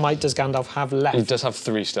points of might does Gandalf have left? He does have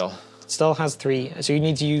 3 still. Still has 3, so you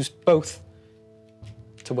need to use both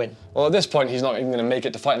to win. Well, at this point, he's not even going to make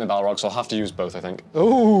it to fight in the Balrog, so I'll have to use both, I think.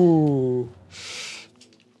 Ooh.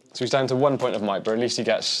 So he's down to 1 point of might, but at least he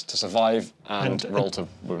gets to survive and roll to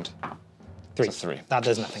wound. 3. It's a 3. That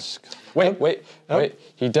does nothing. Wait.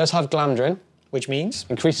 He does have Glamdrin. Which means?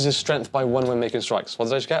 Increases his strength by 1 when making strikes. What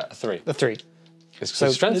did I just get? A 3. The 3.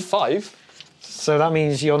 So strength 5. So that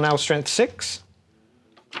means you're now strength 6.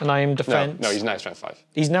 And I am defense. No, he's now strength 5.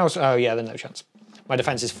 He's now. Oh, yeah, then no chance. My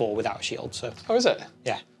defense is 4 without a shield, so. Oh, is it?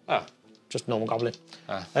 Yeah. Oh. Just normal goblin.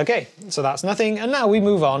 Ah. Okay, so that's nothing. And now we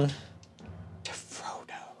move on to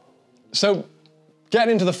Frodo. So,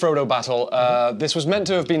 getting into the Frodo battle, this was meant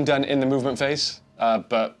to have been done in the movement phase,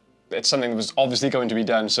 but it's something that was obviously going to be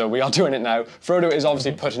done, so we are doing it now. Frodo is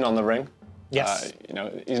obviously putting on the ring. Yes. You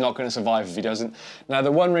know, he's not going to survive if he doesn't. Now,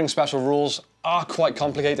 the One Ring special rules are quite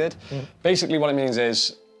complicated. Basically, what it means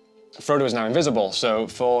is Frodo is now invisible, so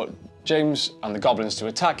for James and the goblins to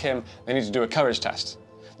attack him, they need to do a courage test.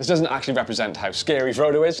 This doesn't actually represent how scary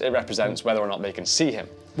Frodo is, it represents whether or not they can see him.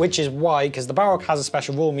 Which is why, because the Balrog has a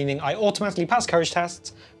special rule, meaning I automatically pass courage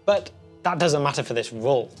tests, but that doesn't matter for this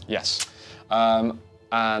rule. Yes.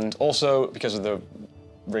 And also, because of the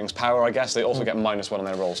ring's power, I guess, they also get -1 on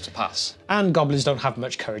their rolls to pass. And goblins don't have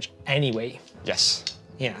much courage anyway. Yes.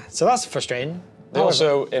 Yeah, so that's frustrating. They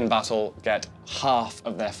also, in battle, get half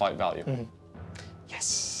of their fight value.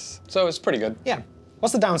 Yes. So it's pretty good. Yeah.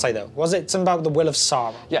 What's the downside, though? Was it something about the will of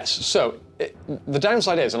Sauron? Yes, so the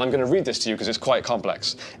downside is, and I'm going to read this to you because it's quite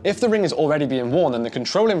complex, if the ring is already being worn, then the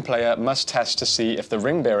controlling player must test to see if the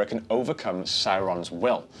Ringbearer can overcome Sauron's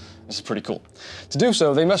will. This is pretty cool. To do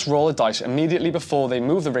so, they must roll a dice immediately before they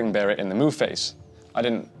move the Ringbearer in the move phase. I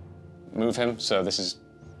didn't move him, so this is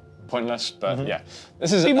pointless, but yeah.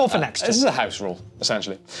 This is be more for next time. This is a house rule,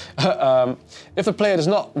 essentially. If the player does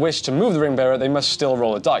not wish to move the Ringbearer, they must still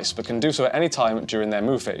roll a dice, but can do so at any time during their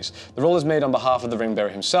move phase. The roll is made on behalf of the Ringbearer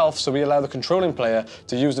himself, so we allow the controlling player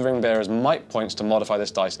to use the Ringbearer's might points to modify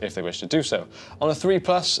this dice if they wish to do so. On a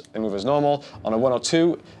 3+, they move as normal. On a 1 or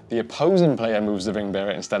 2, the opposing player moves the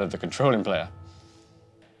Ringbearer instead of the controlling player.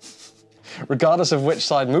 Regardless of which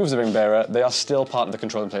side moves the Ringbearer, they are still part of the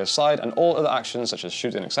controlling player's side, and all other actions, such as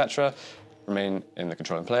shooting, etc., remain in the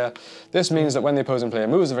controlling player. This means that when the opposing player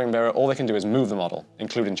moves the Ringbearer, all they can do is move the model,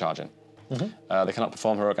 including charging. They cannot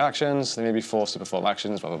perform heroic actions, they may be forced to perform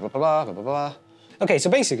actions, blah, blah, blah, blah, blah, blah, blah. Okay, so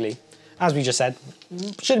basically, as we just said,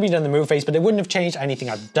 should have been done in the move phase, but it wouldn't have changed anything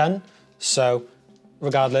I've done, so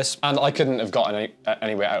regardless. And I couldn't have gotten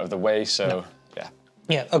anywhere out of the way, so... No.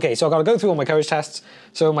 Yeah, okay, so I've got to go through all my courage tests.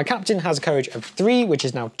 So my captain has a courage of 3, which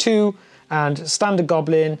is now 2, and standard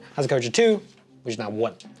goblin has a courage of 2, which is now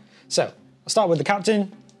 1. So I'll start with the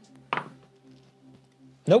captain.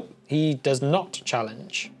 Nope, he does not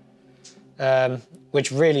challenge,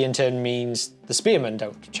 which really in turn means the spearmen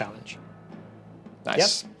don't challenge.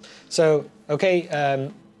 nice. Yep. So, okay,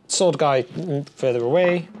 sword guy further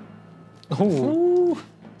away. Ooh.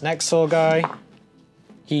 Next sword guy.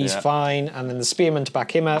 He's fine, and then the spearman to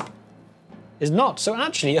back him up is not. So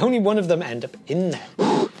actually, only one of them end up in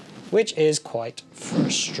there, which is quite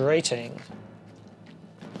frustrating.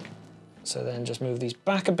 So then just move these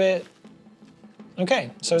back a bit.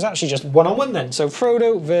 Okay, so it's actually just 1-on-1 then. So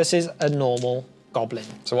Frodo versus a normal goblin.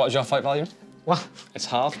 So what is your fight value? Well, It's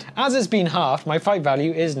halved. as it's been halved, my fight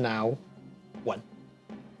value is now 1.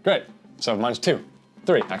 Great. So mine's 2.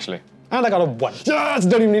 3, actually. And I got a 1. Yes!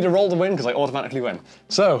 Don't even need to roll to win because I automatically win.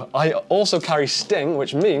 So I also carry Sting,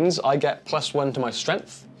 which means I get +1 to my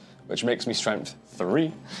strength, which makes me strength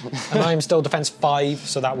 3. And I'm still defense 5,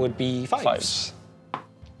 so that would be 5. 5s.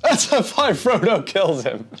 That's a 5. Frodo kills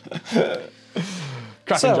him.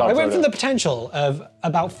 Cracking So job, I went Frodo. from the potential of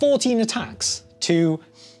about 14 attacks to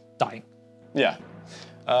dying. Yeah.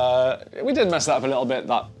 We did mess that up a little bit,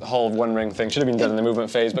 that whole one ring thing. Should have been done in the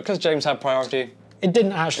movement phase, but because James had priority... It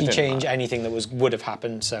didn't actually didn't change matter. anything that would have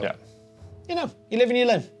happened, so... Yeah. You know, you live and you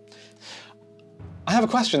learn. I have a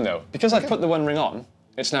question though. Because I've put the one ring on,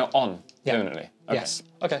 it's now on permanently. Okay. Yes.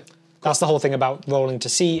 Okay. That's the whole thing about rolling to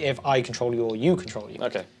see if I control you or you control you.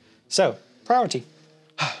 Okay. So, priority.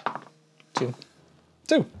 2.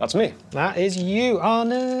 2. That's me. That is you. Oh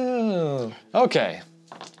no. Okay.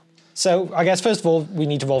 So, I guess first of all, we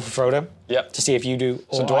need to roll for Frodo. Yep. To see if you do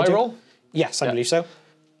or So do I roll? Yes, I believe so.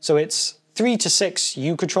 So it's 3 to 6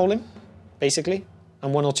 you control him, basically,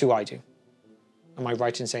 and 1 or 2 I do. Am I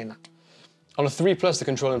right in saying that? On a 3+, the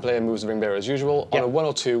controlling player moves the Ringbearer as usual. Yep. On a 1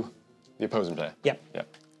 or 2, the opposing player. Yep. Yep.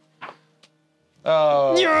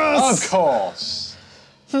 Oh, Yes! of course.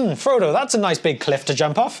 Frodo, that's a nice big cliff to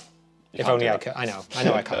jump off. If can't only do I that. could. I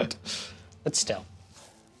know I can't. But still.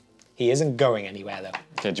 He isn't going anywhere, though.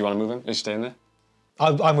 Okay, do you want to move him? Is he staying there?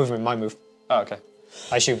 I'll move him in my move. Oh, okay.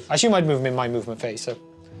 I assume I'd move him in my movement phase, so.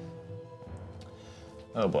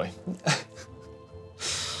 Oh boy.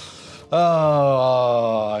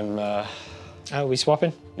 Oh, I'm... Are we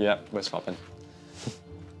swapping? Yeah, we're swapping.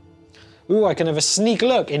 Ooh, I can have a sneak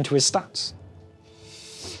look into his stats.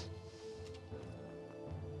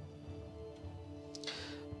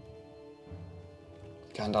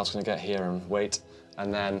 Gandalf's going to get here and wait,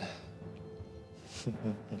 and then...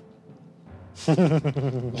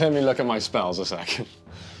 Let me look at my spells a second.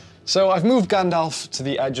 So I've moved Gandalf to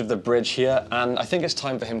the edge of the bridge here, and I think it's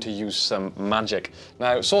time for him to use some magic.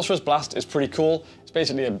 Now, Sorcerer's Blast is pretty cool. It's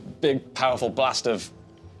basically a big, powerful blast of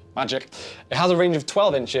magic. It has a range of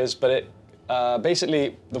 12 inches, but it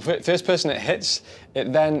basically, the first person it hits,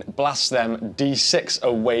 it then blasts them d6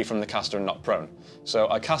 away from the caster and not prone. So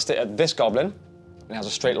I cast it at this goblin, and it has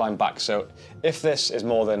a straight line back. So if this is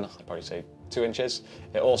more than, I'd probably say 2 inches,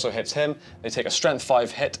 it also hits him. They take a strength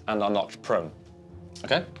 5 hit and are knocked prone.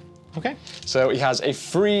 Okay. Okay. So he has a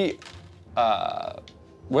free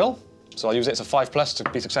will. So I'll use it. It's a 5+ to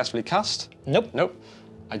be successfully cast. Nope. Nope.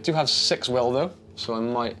 I do have 6 will though, so I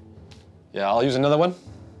might. Yeah, I'll use another one.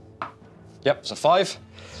 Yep, it's a 5.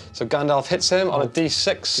 So Gandalf hits him on a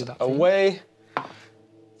D6 away.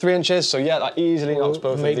 3 inches, so yeah, that easily knocks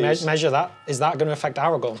both of these. Measure that. Is that going to affect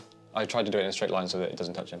Aragorn? I tried to do it in a straight line so that it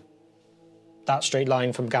doesn't touch him. That straight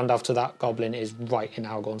line from Gandalf to that goblin is right in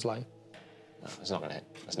Aragorn's line. No, it's not going to hit.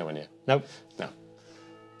 That's nowhere near. Nope. No.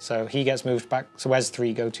 So he gets moved back. So where's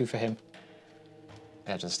 3 go to for him?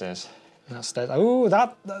 Edge of the stairs. That's dead. Oh,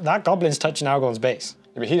 that goblin's touching Aragorn's base.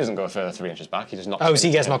 Yeah, but he doesn't go further 3 inches back. He just knocks. Oh, so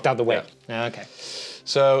he gets knocked out the way. Yeah. Okay.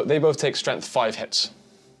 So they both take strength 5 hits.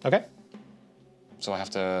 Okay. So I have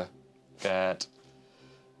to get.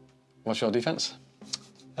 What's your defense?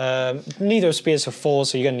 Neither of spears are 4,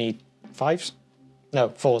 so you're going to need 5s. No,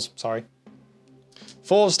 4s. Sorry.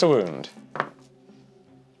 4s to wound.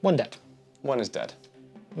 1 dead. 1 is dead.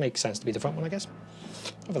 Makes sense to be the front one, I guess.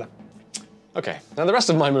 Over there. Okay, now the rest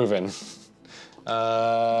of my move-in.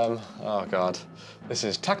 Oh god, this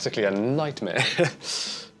is tactically a nightmare.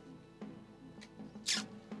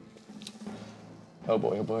 Oh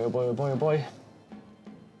boy, oh boy, oh boy, oh boy, oh boy.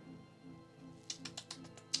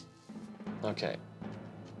 Okay,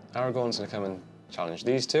 Aragorn's gonna come and challenge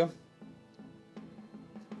these two.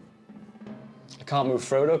 I can't move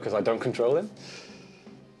Frodo because I don't control him.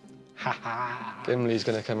 Haha. Gimli's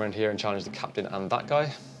gonna come around here and challenge the captain and that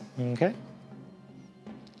guy. Okay.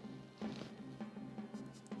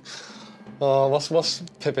 Oh, what's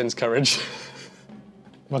Pippin's courage?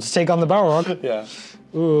 Want to take on the Balrog? Yeah.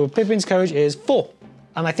 Ooh, Pippin's courage is 4.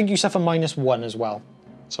 And I think you suffer -1 as well.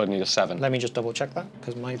 So I'd need a 7. Let me just double check that,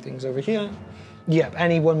 because my thing's over here. Yep,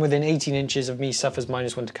 anyone within 18 inches of me suffers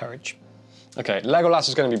 -1 to courage. Okay, Legolas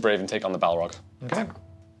is going to be brave and take on the Balrog. Okay.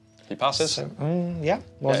 He passes. So, yeah.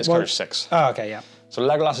 Yeah, it's courage 6. Oh, okay, yeah. So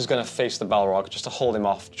Legolas is going to face the Balrog just to hold him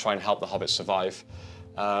off, to try and help the hobbits survive.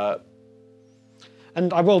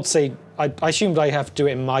 And I will say, I assumed I have to do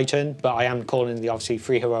it in my turn, but I am calling the obviously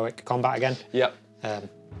free heroic combat again. Yep.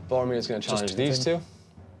 Boromir is going to challenge these two.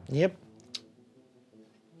 Yep.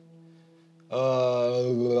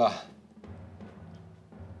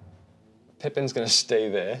 Pippin's going to stay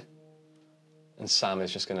there, and Sam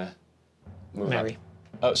is just going to move Merry. up.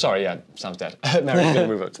 Oh, sorry, yeah, Sam's dead. Merry's going to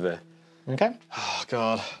move up to there. Okay. Oh,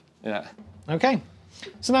 God. Yeah. Okay.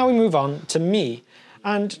 So now we move on to me.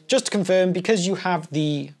 And just to confirm, because you have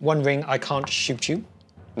the 1 ring, I can't shoot you.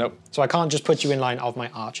 Nope. So I can't just put you in line of my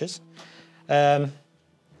archers.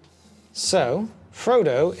 So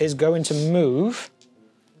Frodo is going to move.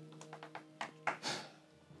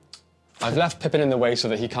 I've left Pippin in the way so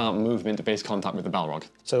that he can't move into base contact with the Balrog.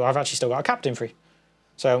 So I've actually still got a captain free.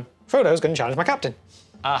 So Frodo's going to challenge my captain.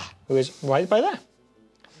 Who is right by there.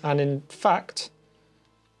 And in fact...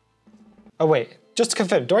 Oh wait, just to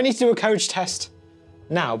confirm, do I need to do a courage test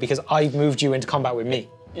now because I've moved you into combat with me?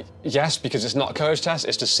 Yes, because it's not a courage test,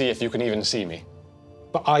 it's to see if you can even see me.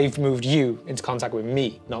 But I've moved you into contact with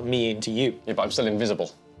me, not me into you. Yeah, but I'm still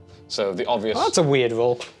invisible. So the obvious... Oh, that's a weird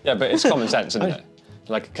rule. Yeah, but it's common sense, isn't it?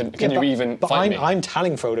 Like, can you even fight me? I'm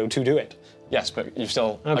telling Frodo to do it. Yes, but you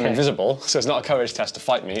still... Okay. I'm invisible, so it's not a courage test to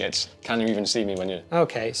fight me, it's can you even see me when you...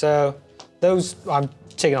 Okay, so those... I'm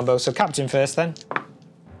taking on both. So captain first then.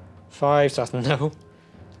 5, so that's no.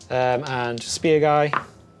 And spear guy.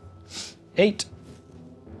 8.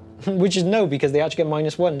 Which is no, because they actually get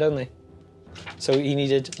 -1, don't they? So he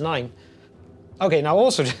needed 9. Okay, now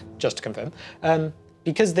also, just to confirm,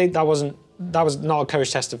 because that was not a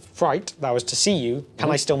courage test of fright, that was to see you,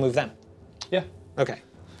 can I still move them? Yeah. Okay.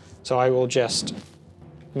 So I will just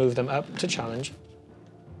move them up to challenge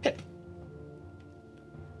Pip.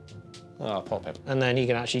 Oh, poor Pip. And then he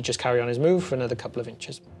can actually just carry on his move for another couple of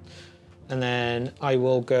inches. And then I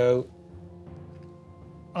will go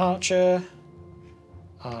Archer,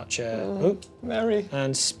 Merry.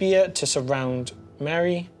 and Spear to surround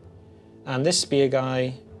Merry. And this Spear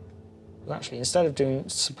guy, well, actually, instead of doing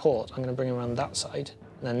support, I'm going to bring him around that side.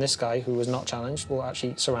 And then this guy, who was not challenged, will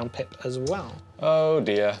actually surround Pip as well. Oh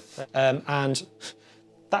dear. And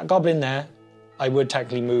that goblin there, I would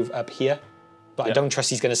technically move up here, but I don't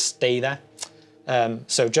trust he's going to stay there.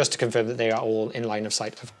 So just to confirm that they are all in line of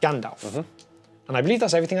sight of Gandalf. And I believe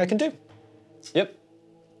that's everything I can do. Yep.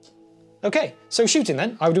 Okay, so shooting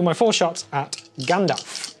then. I will do my 4 shots at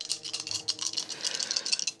Gandalf.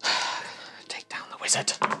 Take down the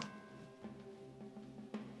wizard.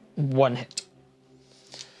 1 hit.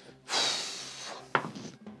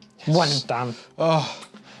 Yes. 1 down. Oh,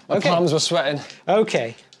 my palms were sweating.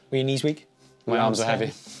 Okay. Were your knees weak? My arms are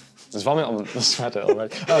heavy. There's vomit on the sweater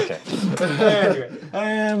already. Okay.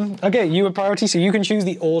 Anyway, okay, you have priority, so you can choose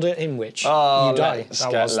the order in which you die. Let's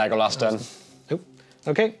get Legolas done. Oh.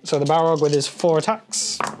 Okay, so the Balrog with his 4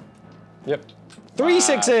 attacks. Yep. 3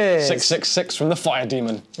 sixes. 666 from the Fire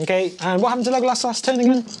Demon. Okay, and what happened to Legolas last turn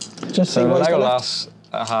again? Just so Legolas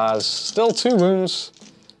has still 2 wounds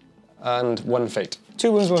and 1 fate.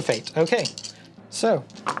 2 wounds, 1 fate. Okay, so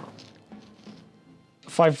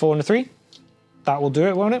 5, 4, and a 3. That will do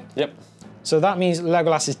it, won't it? Yep. So that means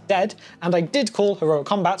Legolas is dead, and I did call heroic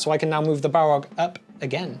combat, so I can now move the Balrog up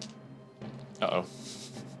again. Uh-oh.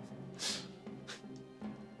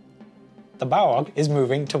 The Balrog is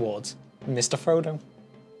moving towards Mr. Frodo.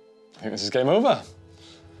 I think this is game over.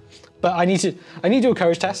 But I need to do a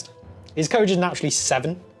courage test. His courage is naturally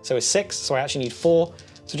 7, so it's 6, so I actually need 4.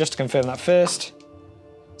 So just to confirm that first,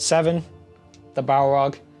 7, the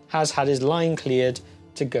Balrog has had his line cleared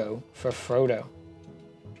to go for Frodo.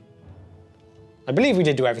 I believe we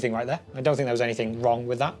did do everything right there. I don't think there was anything wrong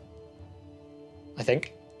with that. I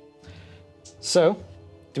think. So,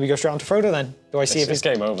 do we go straight on to Frodo then? Do I see if it's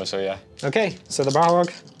game over, so yeah. Okay, so the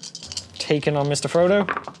Balrog taking on Mr. Frodo.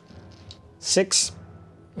 6,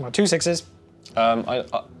 well, 2 sixes.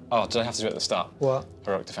 Oh, did I have to do it at the start? What?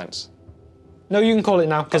 Heroic defense. No, you can call it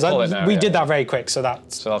now, because we did that very quick, so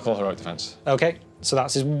that's... So I'll call heroic defense. Okay, so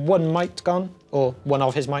that's his 1 might gone, or 1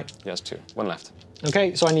 of his might. Yes, 2. 1 left.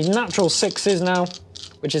 Okay, so I need natural 6s now,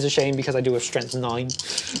 which is a shame because I do have strength 9.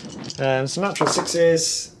 So natural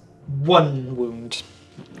 6s, 1 wound.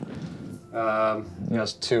 He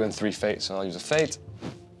has 2 and 3 fate, so I'll use a fate.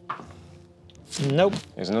 Nope.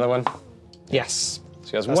 Here's another one. Yes.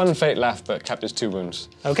 So he has 1 fate left, but kept his 2 wounds.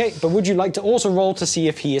 Okay, but would you like to also roll to see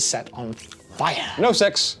if he is set on fire? No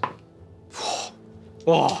 6.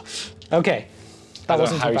 Oh, okay. I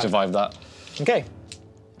don't know how you survived that. Okay.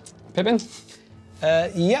 Pippin?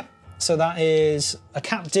 Yep. So that is a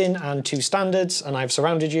captain and 2 standards, and I've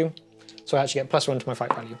surrounded you. So I actually get +1 to my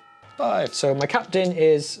fight value. 5. So my captain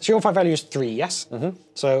is, so your fight value is 3, yes? Mm-hmm.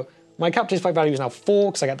 So my captain's fight value is now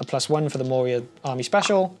 4, because I get the +1 for the Moria Army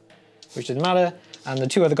Special, which didn't matter. And the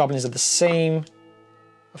 2 other goblins are the same.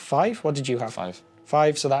 5? What did you have? 5.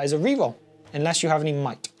 5, so that is a reroll, unless you have any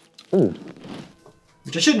might. Ooh.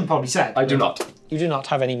 Which I shouldn't have probably said. I do not. You do not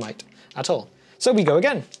have any might at all. So we go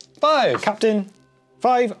again. 5. Captain,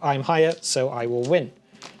 5, I'm higher, so I will win.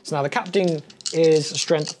 So now the captain is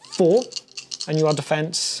strength 4, and you are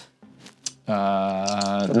defense...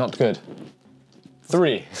 not good.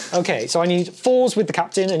 3. Okay, so I need 4s with the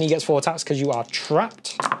captain, and he gets 4 attacks because you are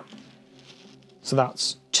trapped. So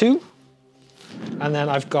that's 2. And then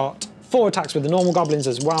I've got 4 attacks with the normal goblins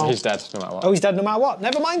as well. He's dead, no matter what. Oh, he's dead no matter what.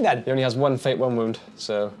 Never mind then. He only has 1 fate, 1 wound,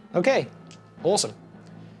 so... Okay, awesome.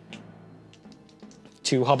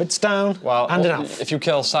 2 hobbits down, well, and an elf. If you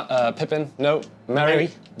kill Pippin, no, Merry,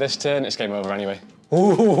 this turn, it's game over anyway.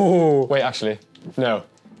 Ooh. Wait, actually, no.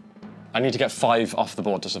 I need to get 5 off the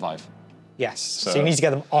board to survive. Yes, so you need to get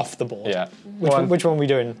them off the board. Yeah. Which one are we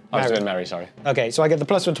doing? I was doing Merry, sorry. Okay, so I get the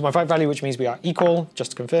 +1 to my fight value, which means we are equal,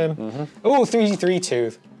 just to confirm. Mm-hmm. Oh, 3, 3,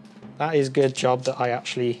 2. That is good job that I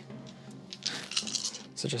actually...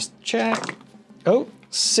 So just check. Oh,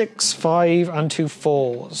 6, 5, and 2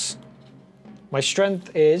 4s. My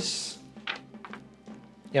strength is...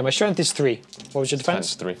 Yeah, my strength is 3. What was your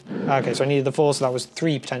defense? 3. Okay, so I needed the 4, so that was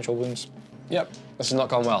 3 potential wounds. Yep, this has not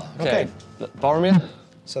gone well. Okay. Boromir?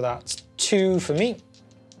 So that's 2 for me.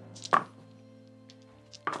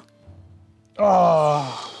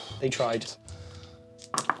 Oh, they tried.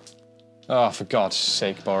 Oh, for God's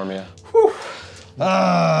sake, Boromir. Whew.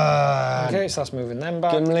 Okay, so that's moving them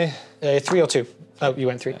back. Gimli? 3 or 2. Oh, you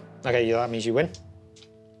went 3. Okay, yeah, that means you win.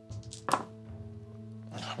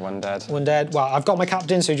 1 dead. 1 dead. Well, I've got my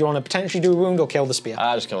captain, so do you want to potentially do a wound or kill the spear?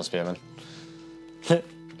 Just kill the spearman.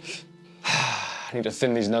 I need to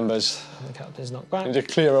thin these numbers. The captain's not I back. need to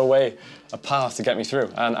clear away a path to get me through.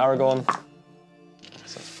 And Aragorn,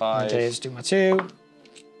 that's a 5. Just do my 2.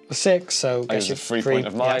 A 6, so I use a 3 point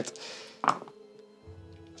of might. Yeah.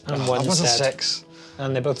 And 1 was a dead. 6.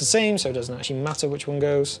 And they're both the same, so it doesn't actually matter which one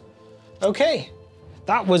goes. Okay,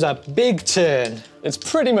 that was a big turn. It's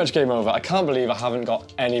pretty much game over. I can't believe I haven't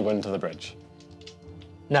got anyone to the bridge.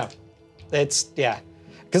 No, it's, yeah.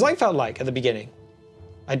 Because I felt like, at the beginning,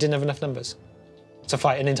 I didn't have enough numbers to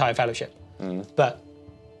fight an entire fellowship. But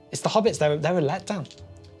it's the hobbits, they're a letdown.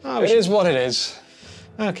 Oh, it is what it is.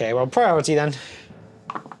 Okay, well, priority then.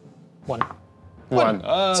 1. 1.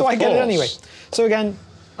 So I get it anyway. So again,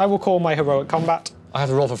 I will call my heroic combat. I have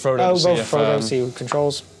to roll for Frodo to roll see for Frodo, see who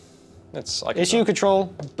controls. It's you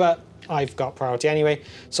control, but I've got priority anyway.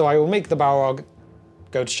 So I will make the Balrog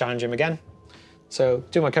go to challenge him again. So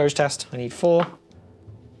do my courage test. I need 4.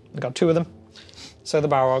 I got 2 of them. So the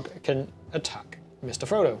Balrog can attack Mr.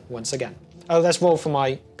 Frodo once again. Oh, let's roll for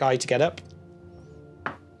my guy to get up.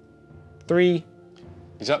 3.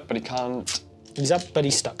 He's up, but he can't. He's up, but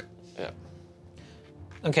he's stuck. Yeah.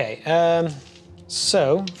 Okay,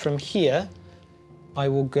 so from here, I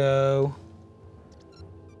will go...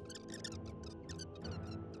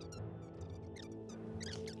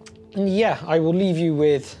 And yeah, I will leave you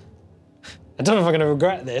with... I don't know if I'm going to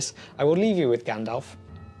regret this. I will leave you with Gandalf,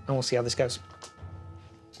 and we'll see how this goes.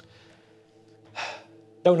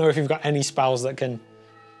 Don't know if you've got any spells that can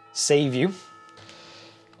save you.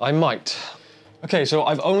 I might. Okay, so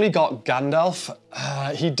I've only got Gandalf.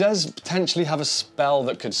 He does potentially have a spell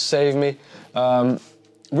that could save me.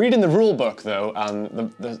 Reading the rule book, though,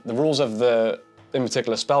 and the rules of the, in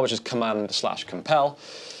particular, spell, which is command/compel,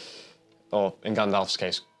 or in Gandalf's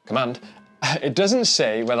case, command, it doesn't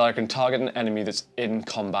say whether I can target an enemy that's in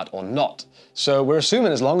combat or not. So we're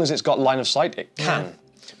assuming as long as it's got line of sight, it can. Yeah.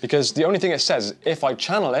 Because the only thing it says is if I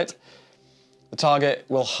channel it, the target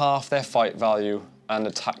will halve their fight value and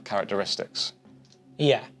attack characteristics.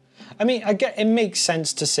 Yeah. I mean, I get it makes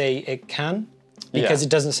sense to say it can, because it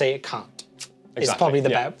doesn't say it can't. Exactly. It's probably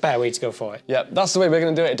the better way to go for it. Yeah, that's the way we're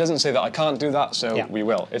going to do it. It doesn't say that I can't do that, so we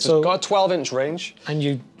will. It's got a 12-inch range.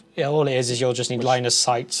 And all it is you'll just need line of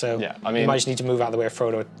sight, so I mean, you might just need to move out of the way of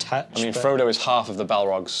Frodo a touch. I mean, Frodo is half of the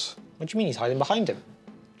Balrogs. What do you mean he's hiding behind him?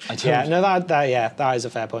 Yeah, no, that is a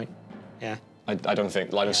fair point. Yeah. I don't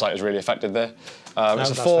think line of sight is really affected there.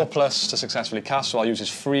 It's a 4+ to successfully cast, so I'll use his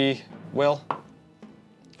free will.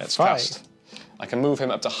 It's cast. I can move him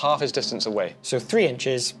up to half his distance away. So 3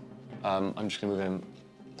 inches. I'm just going to move him.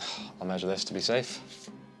 I'll measure this to be safe.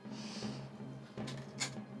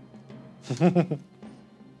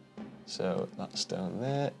 So that's down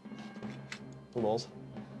there. Two balls.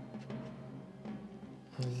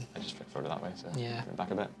 I just flicked Frodo that way, so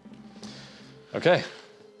back a bit. Okay.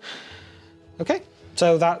 Okay,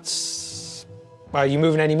 so that's... Well, are you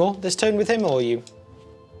moving any more this turn with him, or are you...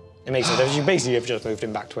 It makes no difference. You basically have just moved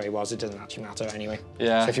him back to where he was. It doesn't actually matter anyway.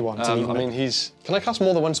 Yeah. So if you want to leave him... I mean, he's... Can I cast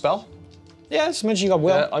more than one spell? Yeah, as much as you got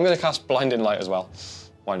will. Yeah, I'm going to cast Blinding Light as well.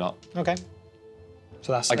 Why not? Okay.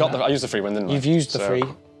 So that's... I used the free one, didn't I? You've used the free.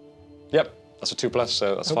 Yep, that's a 2+,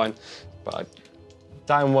 so that's fine. But I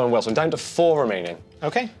down 1 will, so I'm down to 4 remaining.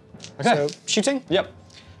 Okay. So, shooting? Yep.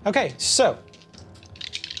 Okay, so...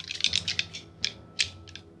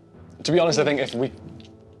 To be honest, I think if we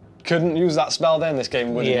couldn't use that spell then, this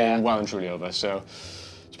game would have been well and truly over, so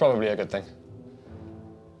it's probably a good thing.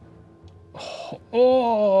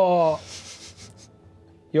 Oh!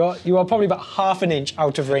 You are probably about half an inch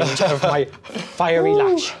out of range of my fiery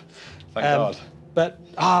lash. Thank God. But,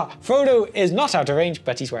 Frodo is not out of range,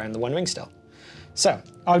 but he's wearing the 1 ring still. So,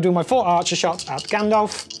 I'll do my 4 archer shots at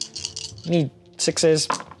Gandalf. Need 6s.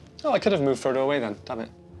 Oh, I could have moved Frodo away then, damn it.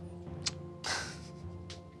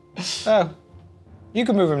 Oh, you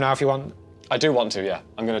can move him now if you want. I do want to, yeah.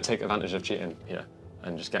 I'm going to take advantage of cheating here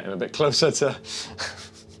and just get him a bit closer to...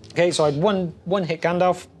 Okay, so I had one hit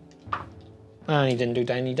Gandalf. And he didn't do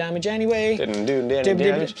any damage anyway. Didn't do any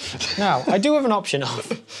damage. Now, I do have an option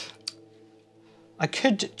of... I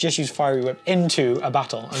could just use Fiery Whip into a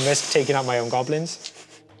battle and risk taking out my own goblins,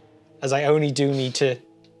 as I only do need to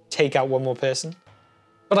take out 1 more person.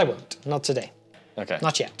 But I won't, not today. Okay.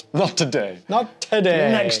 Not yet. Not today. Not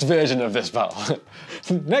today. Next version of this battle.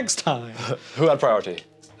 Next time. Who had priority?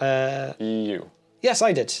 You. Yes,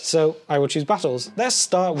 I did. So I will choose battles. Let's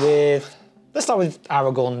start with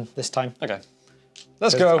Aragorn this time. Okay.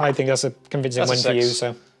 Let's go. I think that's a convincing win for you.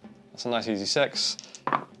 So that's a nice easy 6.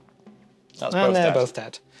 That's and they're both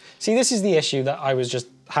dead. See, this is the issue that I was just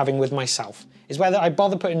having with myself, is whether I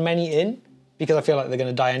bother putting many in because I feel like they're going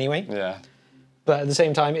to die anyway. Yeah. But at the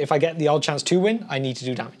same time, if I get the odd chance to win, I need to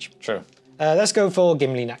do damage. True. Let's go for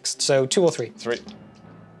Gimli next. So 2 or 3? 3.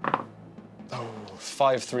 Oh,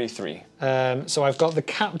 5, 3, 3. So I've got the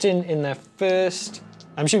captain in there first.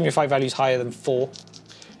 I'm assuming your fight value is higher than 4.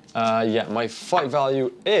 Yeah, my fight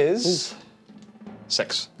value is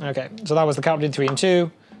 6. Okay, so that was the captain, 3 and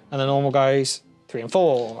 2, and the normal guys, 3 and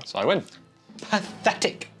 4. So I win.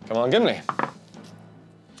 Pathetic. Come on, Gimli.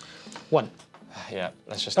 1. Yeah,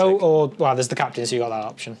 let's just take... well, there's the captain, so you got that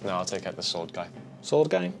option. No, I'll take out the sword guy. Sword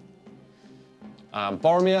guy.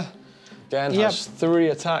 Boromir, again, has 3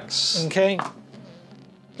 attacks. Okay.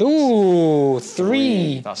 Ooh,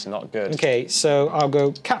 3. That's not good. Okay, so I'll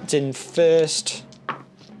go captain first.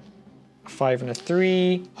 5 and a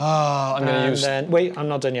 3. I'm going to use... Then, wait, I'm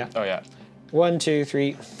not done yet. Oh, yeah. 1, 2,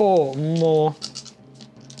 3, 4 more.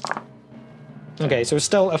 Okay, so it's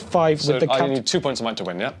still a 5 with the captain. I need 2 points of might to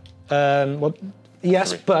win, yeah? What?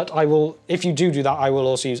 Yes, 3. but I will, if you do that, I will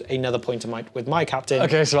also use another point of might with my captain.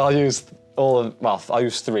 Okay, so I'll use I'll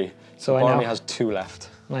use 3. So Boromir has 2 left.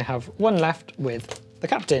 I have 1 left with the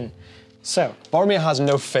captain. So. Boromir has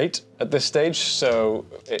no fate at this stage, so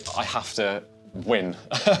I have to win.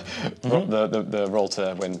 the roll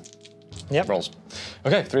to win rolls.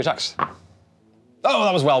 Okay, 3 attacks. Oh,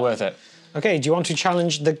 that was well worth it. Okay, do you want to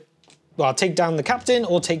challenge take down the captain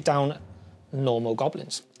or take down normal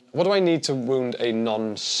goblins? What do I need to wound a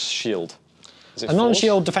non-shield? Is it a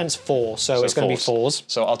non-shield defense 4, so it's going to be 4s.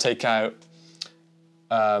 So I'll take out...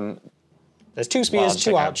 There's 2 spears,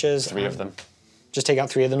 2 archers. 3 of them. Just take out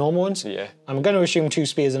 3 of the normal ones? Yeah. I'm going to assume 2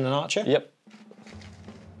 spears and an archer. Yep.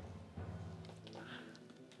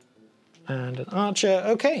 And an archer,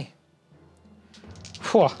 okay.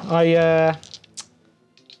 Whew, I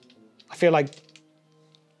feel like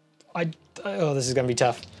oh, this is going to be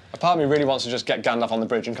tough. A part of me really wants to just get Gandalf on the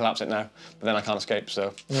bridge and collapse it now, but then I can't escape,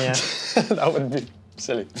 so... Yeah. That would be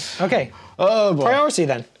silly. Okay. Oh, boy. Priority,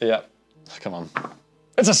 then. Yeah. Come on.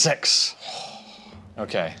 It's a 6.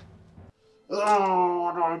 Okay. Oh,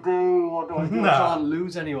 what do I do? What do I do? I can't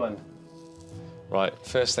lose anyone. Right,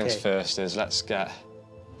 first things first is let's get...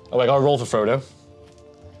 Oh, I got a roll for Frodo.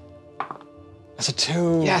 That's a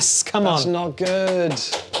 2. Yes, come on. That's not good.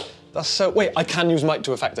 That's so... Wait, I can use might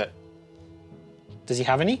to affect it. Does he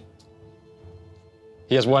have any?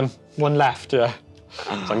 He has 1. 1 left. Yeah.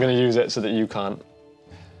 So I'm going to use it so that you can't.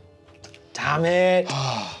 Damn it.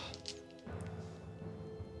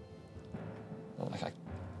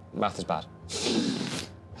 Math is bad.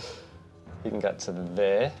 You can get to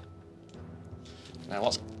there. Now,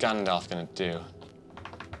 what's Gandalf going to do?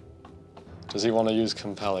 Does he want to use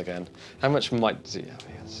Compel again? How much might does he have?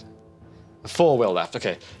 He has 4 will left.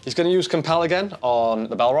 Okay, he's going to use Compel again on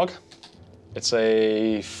the Balrog. It's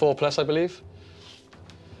a 4+, I believe.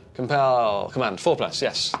 Compel, command, 4+,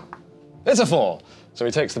 yes. It's a 4. So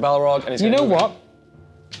he takes the Balrog and he's going to... You know what?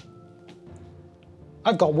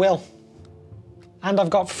 I've got will. And I've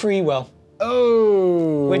got free will.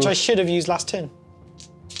 Oh! Which I should have used last turn.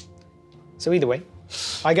 So either way,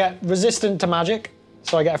 I get resistant to magic,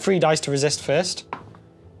 so I get a free dice to resist first.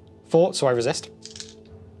 4, so I resist.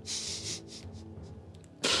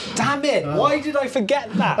 Damn it! Why did I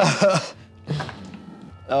forget that?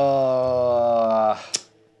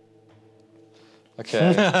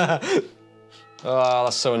 Okay. Oh,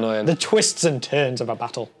 that's so annoying. The twists and turns of a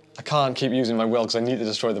battle. I can't keep using my will because I need to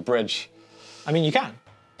destroy the bridge. I mean, you can.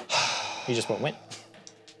 You just won't win.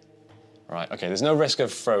 Right, okay, there's no risk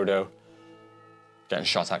of Frodo getting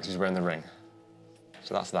shot at because he's wearing the ring.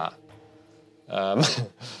 So that's that. I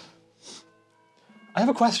have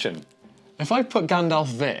a question. If I put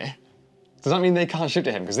Gandalf there, does that mean they can't shoot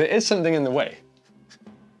at him? Because there is something in the way.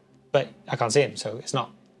 But I can't see him, so it's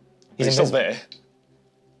not. He's still there.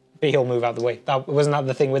 But he'll move out the way. Wasn't that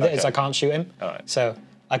the thing with it, is I can't shoot him. All right. So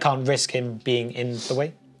I can't risk him being in the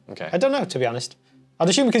way. Okay. I don't know, to be honest. I'd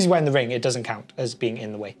assume because he's wearing the ring, it doesn't count as being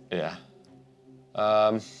in the way. Yeah.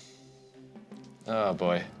 Oh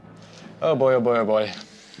boy. Oh boy, oh boy, oh boy.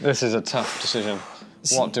 This is a tough decision.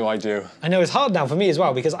 What do I do? I know it's hard now for me as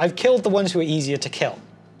well, because I've killed the ones who are easier to kill.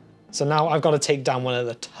 So now I've got to take down one of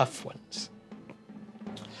the tough ones.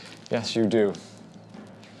 Yes, you do.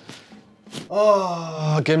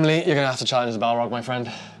 Oh, Gimli, you're going to have to challenge the Balrog, my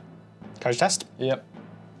friend. Courage test? Yep.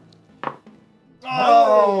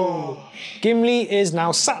 Oh! Gimli is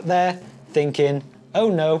now sat there thinking, oh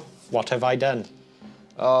no, what have I done?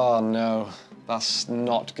 Oh no, that's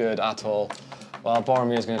not good at all. Well,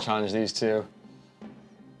 Boromir is going to challenge these 2.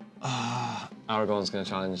 Aragorn's going to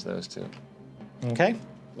challenge those 2. Okay.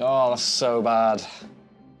 Oh, that's so bad.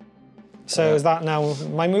 So is that now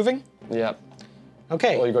my moving? Yep.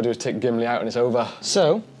 Okay. All you got to do is take Gimli out and it's over.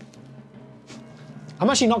 So, I'm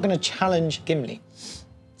actually not going to challenge Gimli,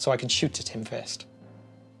 so I can shoot at him first.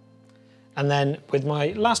 And then with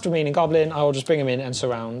my last remaining goblin, I will just bring him in and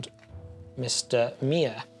surround Mr.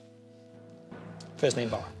 Mia. First name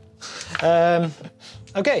Bar.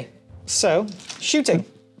 Okay, so shooting.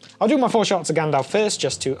 I'll do my 4 shots at Gandalf first,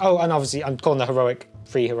 just to... Oh, and obviously I'm calling the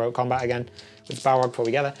free heroic combat again with Balrog before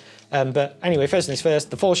we get there. But anyway, first things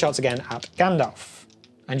first, the 4 shots again at Gandalf.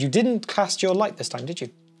 And you didn't cast your light this time, did you?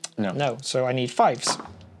 No. No, so I need 5s.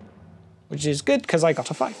 Which is good, because I got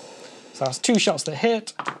a 5. So that's 2 shots that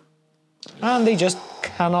hit. And they just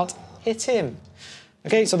cannot hit him.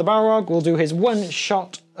 Okay, so the Balrog will do his 1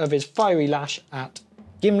 shot of his fiery lash at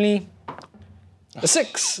Gimli. A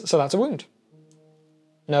 6, so that's a wound.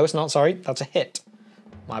 No, it's not, sorry, that's a hit.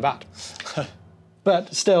 My bad.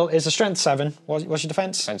 But still, it's a strength 7. What's your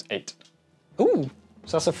defense? Defense 8. Ooh,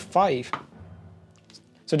 so that's a 5.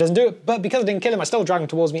 So it doesn't do it, but because I didn't kill him, I still drag him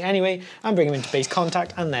towards me anyway and bring him into base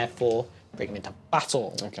contact and therefore bring him into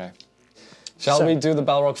battle. Okay. Shall we do the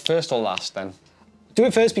Balrog first or last then? Do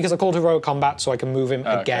it first because I called heroic combat so I can move him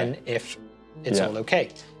again if it's all okay.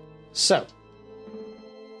 So,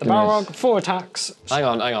 the Balrog, 4 attacks. Hang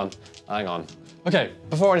on. Okay,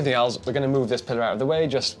 before anything else, we're going to move this pillar out of the way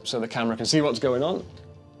just so the camera can see what's going on.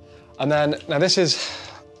 And then, now this is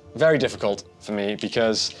very difficult for me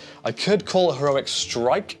because I could call a heroic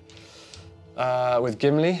strike with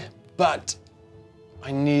Gimli, but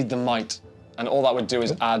I need the might. And all that would do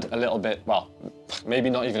is add a little bit, well, maybe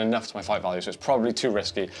not even enough to my fight value, so it's probably too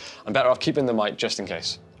risky. I'm better off keeping the might just in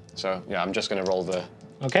case. So yeah, I'm just going to roll the...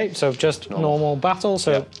 Okay, so just normal battle.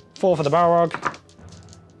 So 4 for the Balrog,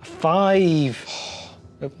 5.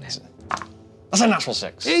 Oh, that's a natural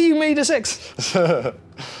 6. Yeah, you made a 6. So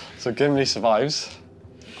Gimli survives.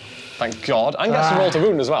 Thank God. And gets to roll to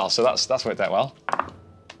wound as well, so that's worked out well.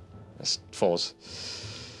 It's 4s.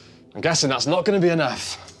 I'm guessing that's not going to be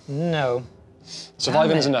enough. No.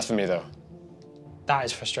 Surviving is enough for me, though. That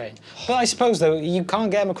is frustrating. But I suppose, though, you can't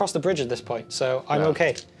get him across the bridge at this point, so I'm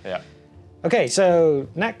okay. Yeah. Okay, so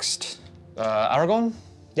next. Aragorn?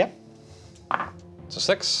 Yep. So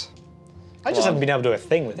 6. I just haven't been able to do a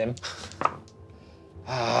thing with him.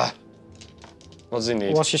 What does he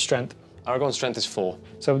need? What's your strength? Aragorn's strength is 4.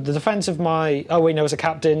 So the defense of my... Oh, wait, no, it's a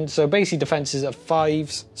captain. So basically defenses are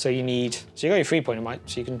 5s, so you need... So you got your 3-point of might,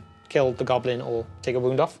 so you can kill the goblin or take a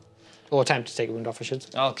wound off. Or attempt to take a wound off, I should say.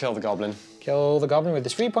 I'll kill the goblin. Kill the goblin with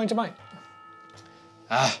this 3-point of might.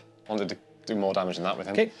 Wanted to do more damage than that with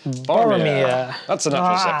him. Okay, Boromir. That's a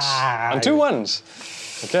natural 6. And 2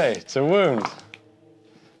 1s. Okay, it's a wound.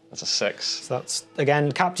 That's a 6. So that's,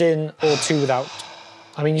 again, captain or 2 without...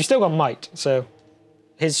 I mean, you still got might, so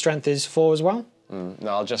his strength is 4 as well. No,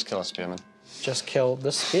 I'll just kill a spearman. Just kill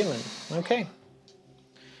the spearman. Okay.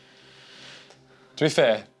 To be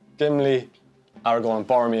fair, Gimli, Aragorn and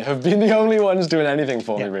Boromir have been the only ones doing anything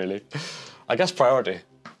for me, really. I guess priority.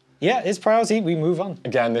 Yeah, it's priority. We move on.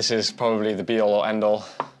 Again, this is probably the be-all or end-all.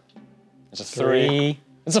 It's a 3.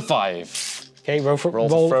 It's a 5. Okay, roll for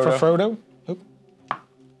Frodo.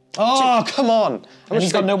 Oh, come on! And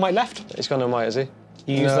he's got no might left. He's got no might, is he?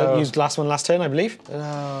 You used the last one last turn, I believe.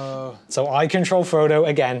 No. So I control Frodo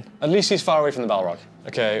again. At least he's far away from the Balrog.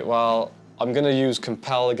 Okay, well, I'm going to use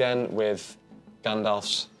Compel again with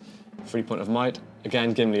Gandalf's 3-point of might.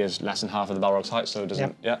 Again, Gimli is less than half of the Balrog's height, so it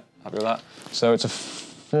doesn't... Yeah, happy with that. So it's a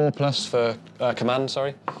 4 plus for command,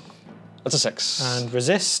 sorry. That's a 6. And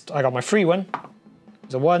resist, I got my free one.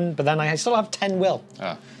 It's a 1, but then I still have 10 will.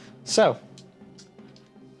 So,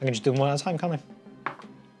 I can just do them one at a time, can't I?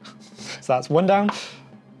 So that's 1 down,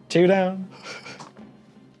 2 down,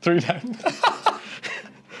 3 down.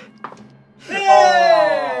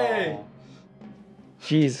 Yay!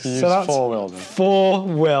 Jesus. So that's 4 will then. 4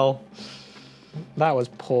 will. That was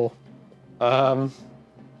poor. So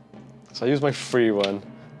I used my free one.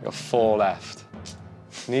 I got 4 left.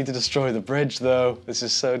 Need to destroy the bridge though. This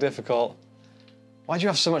is so difficult. Why do you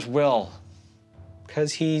have so much will?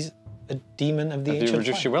 Because he's a demon of the ancient Have you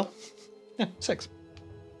reduced your will? Yeah, 6.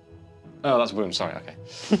 Oh, that's wound, sorry, okay.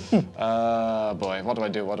 Boy, what do I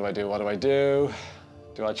do, what do I do, what do I do?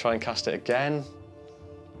 Do I try and cast it again?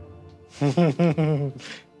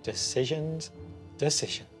 Decisions.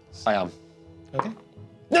 I am. Okay.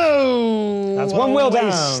 No! That's 1 will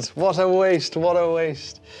down. What a waste, what a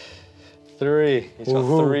waste. 3, he's got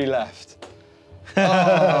 3 left.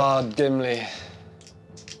 Oh, Gimli.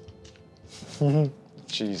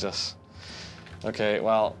 Jesus. Okay,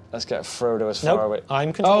 well, let's get Frodo as far away.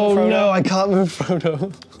 I'm controlling Frodo. Oh no, I can't move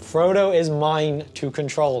Frodo. Frodo is mine to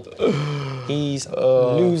control. He's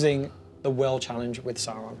losing the will challenge with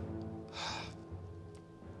Sauron.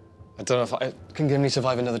 I don't know if I can Gimli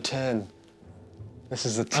survive another turn. This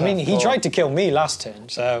is the tough I mean, he tried to kill me last turn,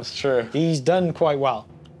 so it's true. He's done quite well.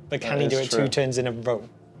 But can he do it 2 turns in a row?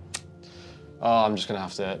 Oh, I'm just gonna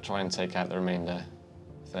have to try and take out the remainder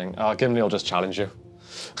thing. Oh, Gimli will just challenge you.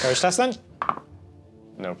 Courage test then.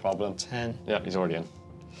 No problem. 10. Yeah, he's already in.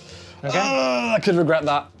 Okay. I could regret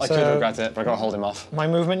that. I could regret it, but I gotta hold him off. My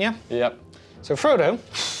movement, yeah? Yep. So Frodo,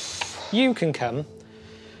 you can come.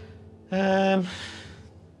 You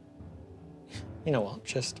know what?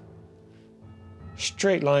 Just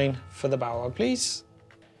straight line for the Balrog, please.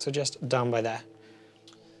 So just down by there.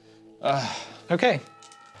 Okay.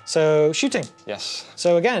 So shooting. Yes.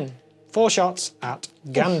 So again, 4 shots at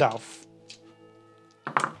Gandalf.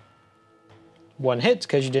 1 hit,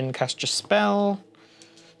 because you didn't cast your spell.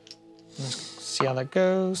 Let's see how that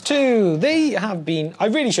goes. 2, they have been... I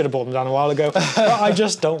really should have brought them down a while ago, but I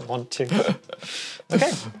just don't want to.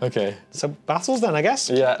 Okay. Okay. So battles then, I guess.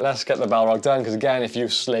 Yeah, let's get the Balrog done, because again, if you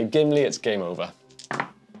slay Gimli, it's game over.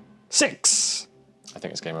 6. I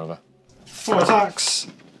think it's game over. 4 attacks.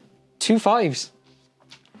 2 5s.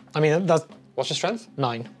 I mean, that's... What's your strength?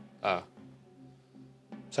 9. Oh.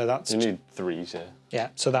 So that's... You need 3s here. Yeah,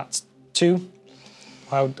 so that's 2.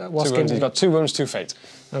 What's 2 wounds. Gimli? You've got 2 wounds, 2 fate.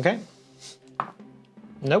 Okay.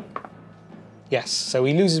 Nope. Yes, so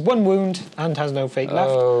he loses 1 wound and has no fate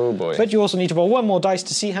left. Oh boy. But you also need to roll 1 more dice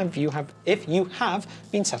to see if you have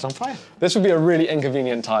been set on fire. This would be a really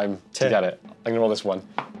inconvenient time to get it. I'm gonna roll this 1.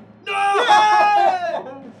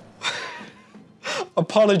 No!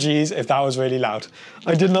 Apologies if that was really loud.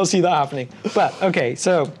 I did not see that happening. But, okay,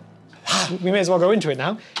 so we may as well go into it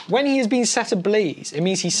now. When he has been set ablaze, it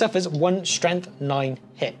means he suffers 1 strength 9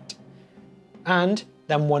 hit. And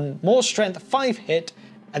then 1 more strength 5 hit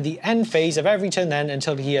at the end phase of every turn then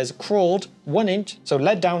until he has crawled 1 inch, so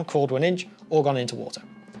led down, crawled 1 inch, or gone into water,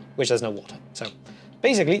 which there's no water. So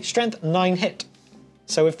basically, strength 9 hit.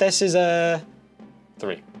 So if this is a...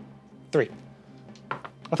 3. 3.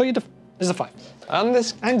 I thought this is a 5. And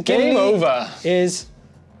this and game over is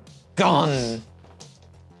gone.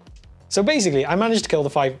 So basically, I managed to kill the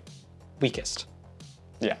 5 weakest.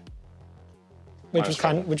 Yeah. Which was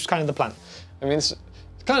kind of the plan. I mean, it's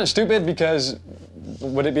kind of stupid because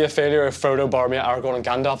would it be a failure if Frodo, Boromir, Aragorn, and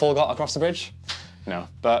Gandalf all got across the bridge? No.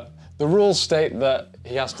 But the rules state that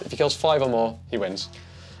he has to, if he kills 5 or more, he wins,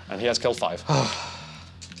 and he has killed 5.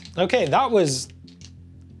 Okay, that was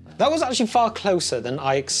actually far closer than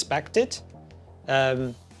I expected.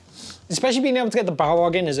 Especially being able to get the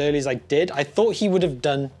Balrog in as early as I did. I thought he would have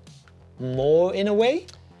done more in a way,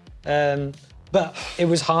 but it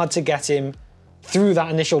was hard to get him through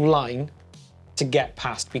that initial line to get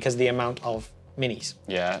past because of the amount of minis.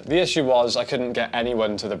 Yeah, the issue was I couldn't get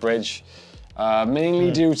anyone to the bridge,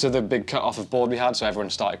 mainly due to the big cut off of board we had, so everyone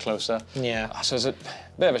started closer. Yeah. So it's a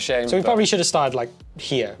bit of a shame. So we probably should have started like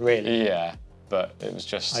here, really. Yeah, but it was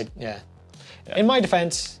just... Yeah. In my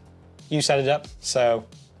defense, you set it up, so...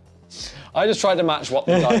 I just tried to match what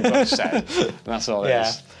the guidebook said, and that's all it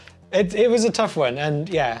is. It was a tough one, and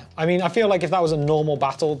yeah, I mean, I feel like if that was a normal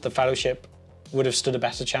battle, the Fellowship would have stood a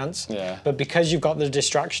better chance. Yeah. But because you've got the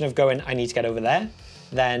distraction of going, I need to get over there,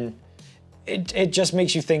 then it just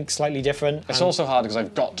makes you think slightly different. It's also hard because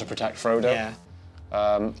I've got to protect Frodo.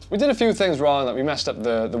 Yeah. We did a few things wrong, that we messed up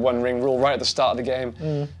the One Ring rule right at the start of the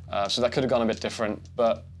game, so that could have gone a bit different,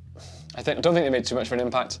 but I don't think they made too much of an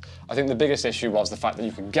impact. I think the biggest issue was the fact that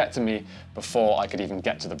you could get to me before I could even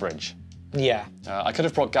get to the bridge. Yeah. I could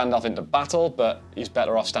have brought Gandalf into battle, but he's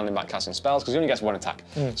better off standing back casting spells because he only gets 1 attack.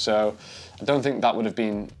 So I don't think that would have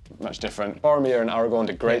been much different. Boromir and Aragorn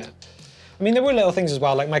did great. Yeah. I mean, there were little things as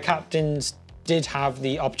well, like my captains did have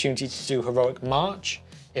the opportunity to do Heroic March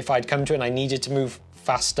if I'd come to it and I needed to move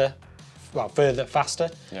faster, well, further faster,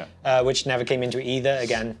 which never came into it either.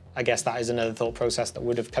 Again, I guess that is another thought process that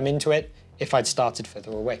would have come into it if I'd started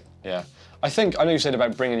further away. Yeah. I know you said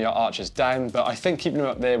about bringing your archers down, but I think keeping them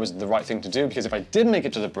up there was the right thing to do because if I did make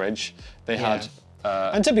it to the bridge, they had...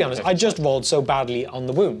 and to be honest, I just rolled so badly on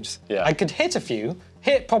the wounds. Yeah. I could hit a few,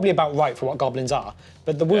 hit probably about right for what goblins are,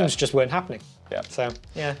 but the wounds just weren't happening. Yeah. So,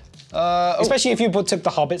 yeah. Especially if you took the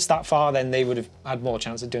hobbits that far, then they would have had more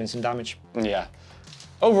chance of doing some damage. Yeah.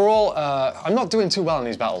 Overall, I'm not doing too well in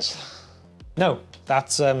these battles. No,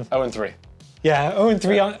 that's... 0-3. Yeah,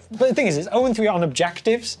 0-3 on... But the thing is, it's 0-3 on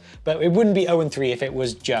objectives, but it wouldn't be 0-3 if it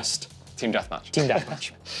was just... Team deathmatch. Team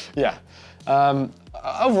deathmatch. Yeah.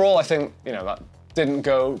 Overall, I think, that didn't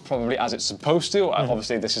go probably as it's supposed to.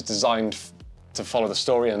 Obviously, this is designed to follow the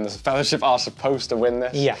story, and the Fellowship are supposed to win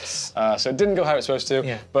this. Yes. So it didn't go how it's supposed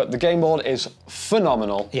to, but the game board is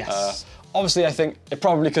phenomenal. Yes. Obviously, I think it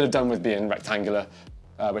probably could have done with being rectangular,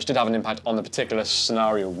 which did have an impact on the particular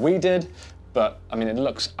scenario we did, but I mean, it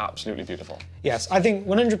looks absolutely beautiful. Yes, I think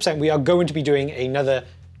 100% we are going to be doing another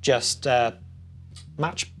just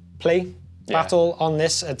match play battle on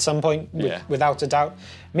this at some point, without a doubt.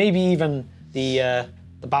 Maybe even the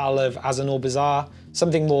Battle of Azanor Bazaar,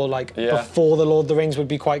 something more like before the Lord of the Rings would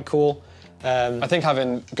be quite cool. I think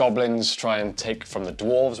having goblins try and take from the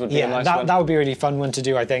dwarves would be a nice one. That would be a really fun one to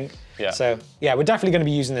do, I think. Yeah. So, yeah, we're definitely going to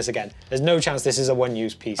be using this again. There's no chance this is a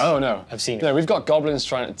one-use piece. Oh, no. I've seen it. No, we've got goblins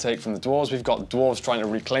trying to take from the dwarves. We've got dwarves trying to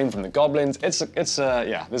reclaim from the goblins. There's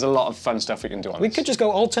a lot of fun stuff we can do on this. We could just go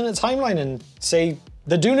alternate timeline and say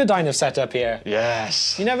the Dunedain have set up here.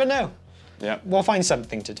 Yes. You never know. Yeah. We'll find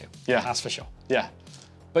something to do. Yeah. That's for sure. Yeah.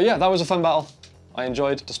 But yeah, that was a fun battle. I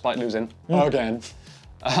enjoyed, despite losing. Again.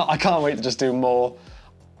 I can't wait to just do more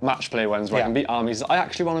match play ones where I can beat armies that I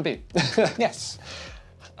actually want to beat. Yes.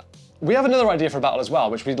 We have another idea for a battle as well,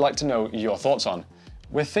 which we'd like to know your thoughts on.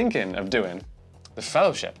 we're thinking of doing the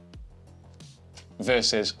Fellowship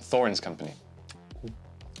versus Thorin's Company.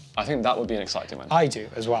 I think that would be an exciting one. I do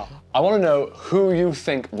as well. I want to know who you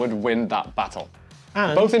think would win that battle.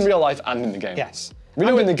 And both in real life and in the game. Yes. We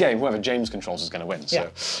know in the game, whoever James controls is going to win. So. Yeah.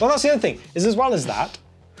 Well, that's the other thing, is as well as that,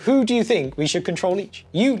 who do you think we should control each?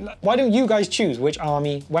 Why don't you guys choose which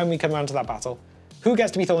army, when we come around to that battle, who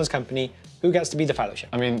gets to be Thorin's Company, who gets to be the Fellowship?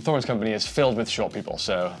 I mean, Thorin's Company is filled with short people,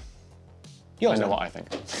 so I know what I think.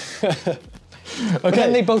 Okay. But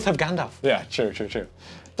then they both have Gandalf. Yeah, true.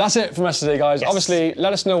 That's it from us today, guys. Yes. Obviously,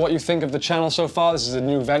 let us know what you think of the channel so far. This is a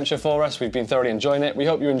new venture for us. We've been thoroughly enjoying it. We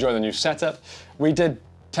hope you enjoy the new setup. We did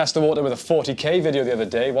test the water with a 40k video the other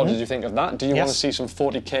day. What did you think of that? Do you want to see some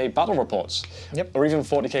 40k battle reports? Yep. Or even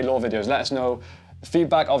 40k lore videos? Let us know.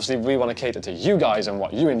 Feedback, obviously, we want to cater to you guys and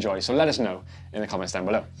what you enjoy, so let us know in the comments down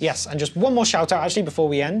below. Yes, and just one more shout out actually before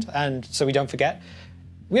we end, and so we don't forget.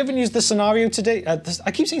 We haven't used the scenario today.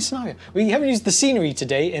 I keep saying scenario. We haven't used the scenery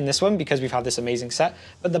today in this one because we've had this amazing set,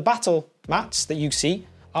 but the battle mats that you see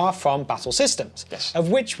are from Battle Systems, yes, of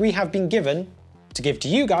which we have been given to give to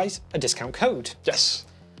you guys a discount code. Yes.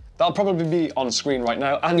 That'll probably be on screen right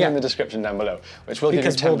now and in the description down below, which will give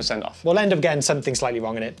you 10% off. We'll end up getting something slightly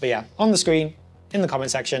wrong in it, but yeah, on the screen, in the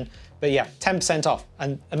comment section. But yeah, 10% off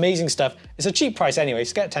and amazing stuff. It's a cheap price anyway,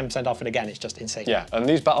 so get 10% off, and again, it's just insane. Yeah, and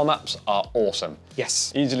these battle maps are awesome.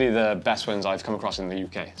 Yes. Easily the best ones I've come across in the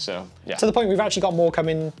UK, so yeah. To the point we've actually got more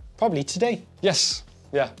coming probably today. Yes,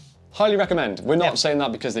 yeah. Highly recommend. We're not saying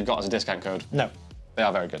that because they've got us a discount code. No. They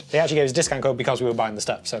are very good. They actually gave us a discount code because we were buying the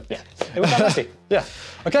stuff, so yeah. It was fantastic. Yeah.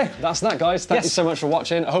 Okay, that's that, guys. Thank you so much for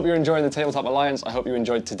watching. I hope you're enjoying the Tabletop Alliance. I hope you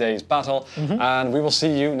enjoyed today's battle, and we will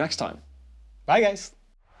see you next time. Bye, guys.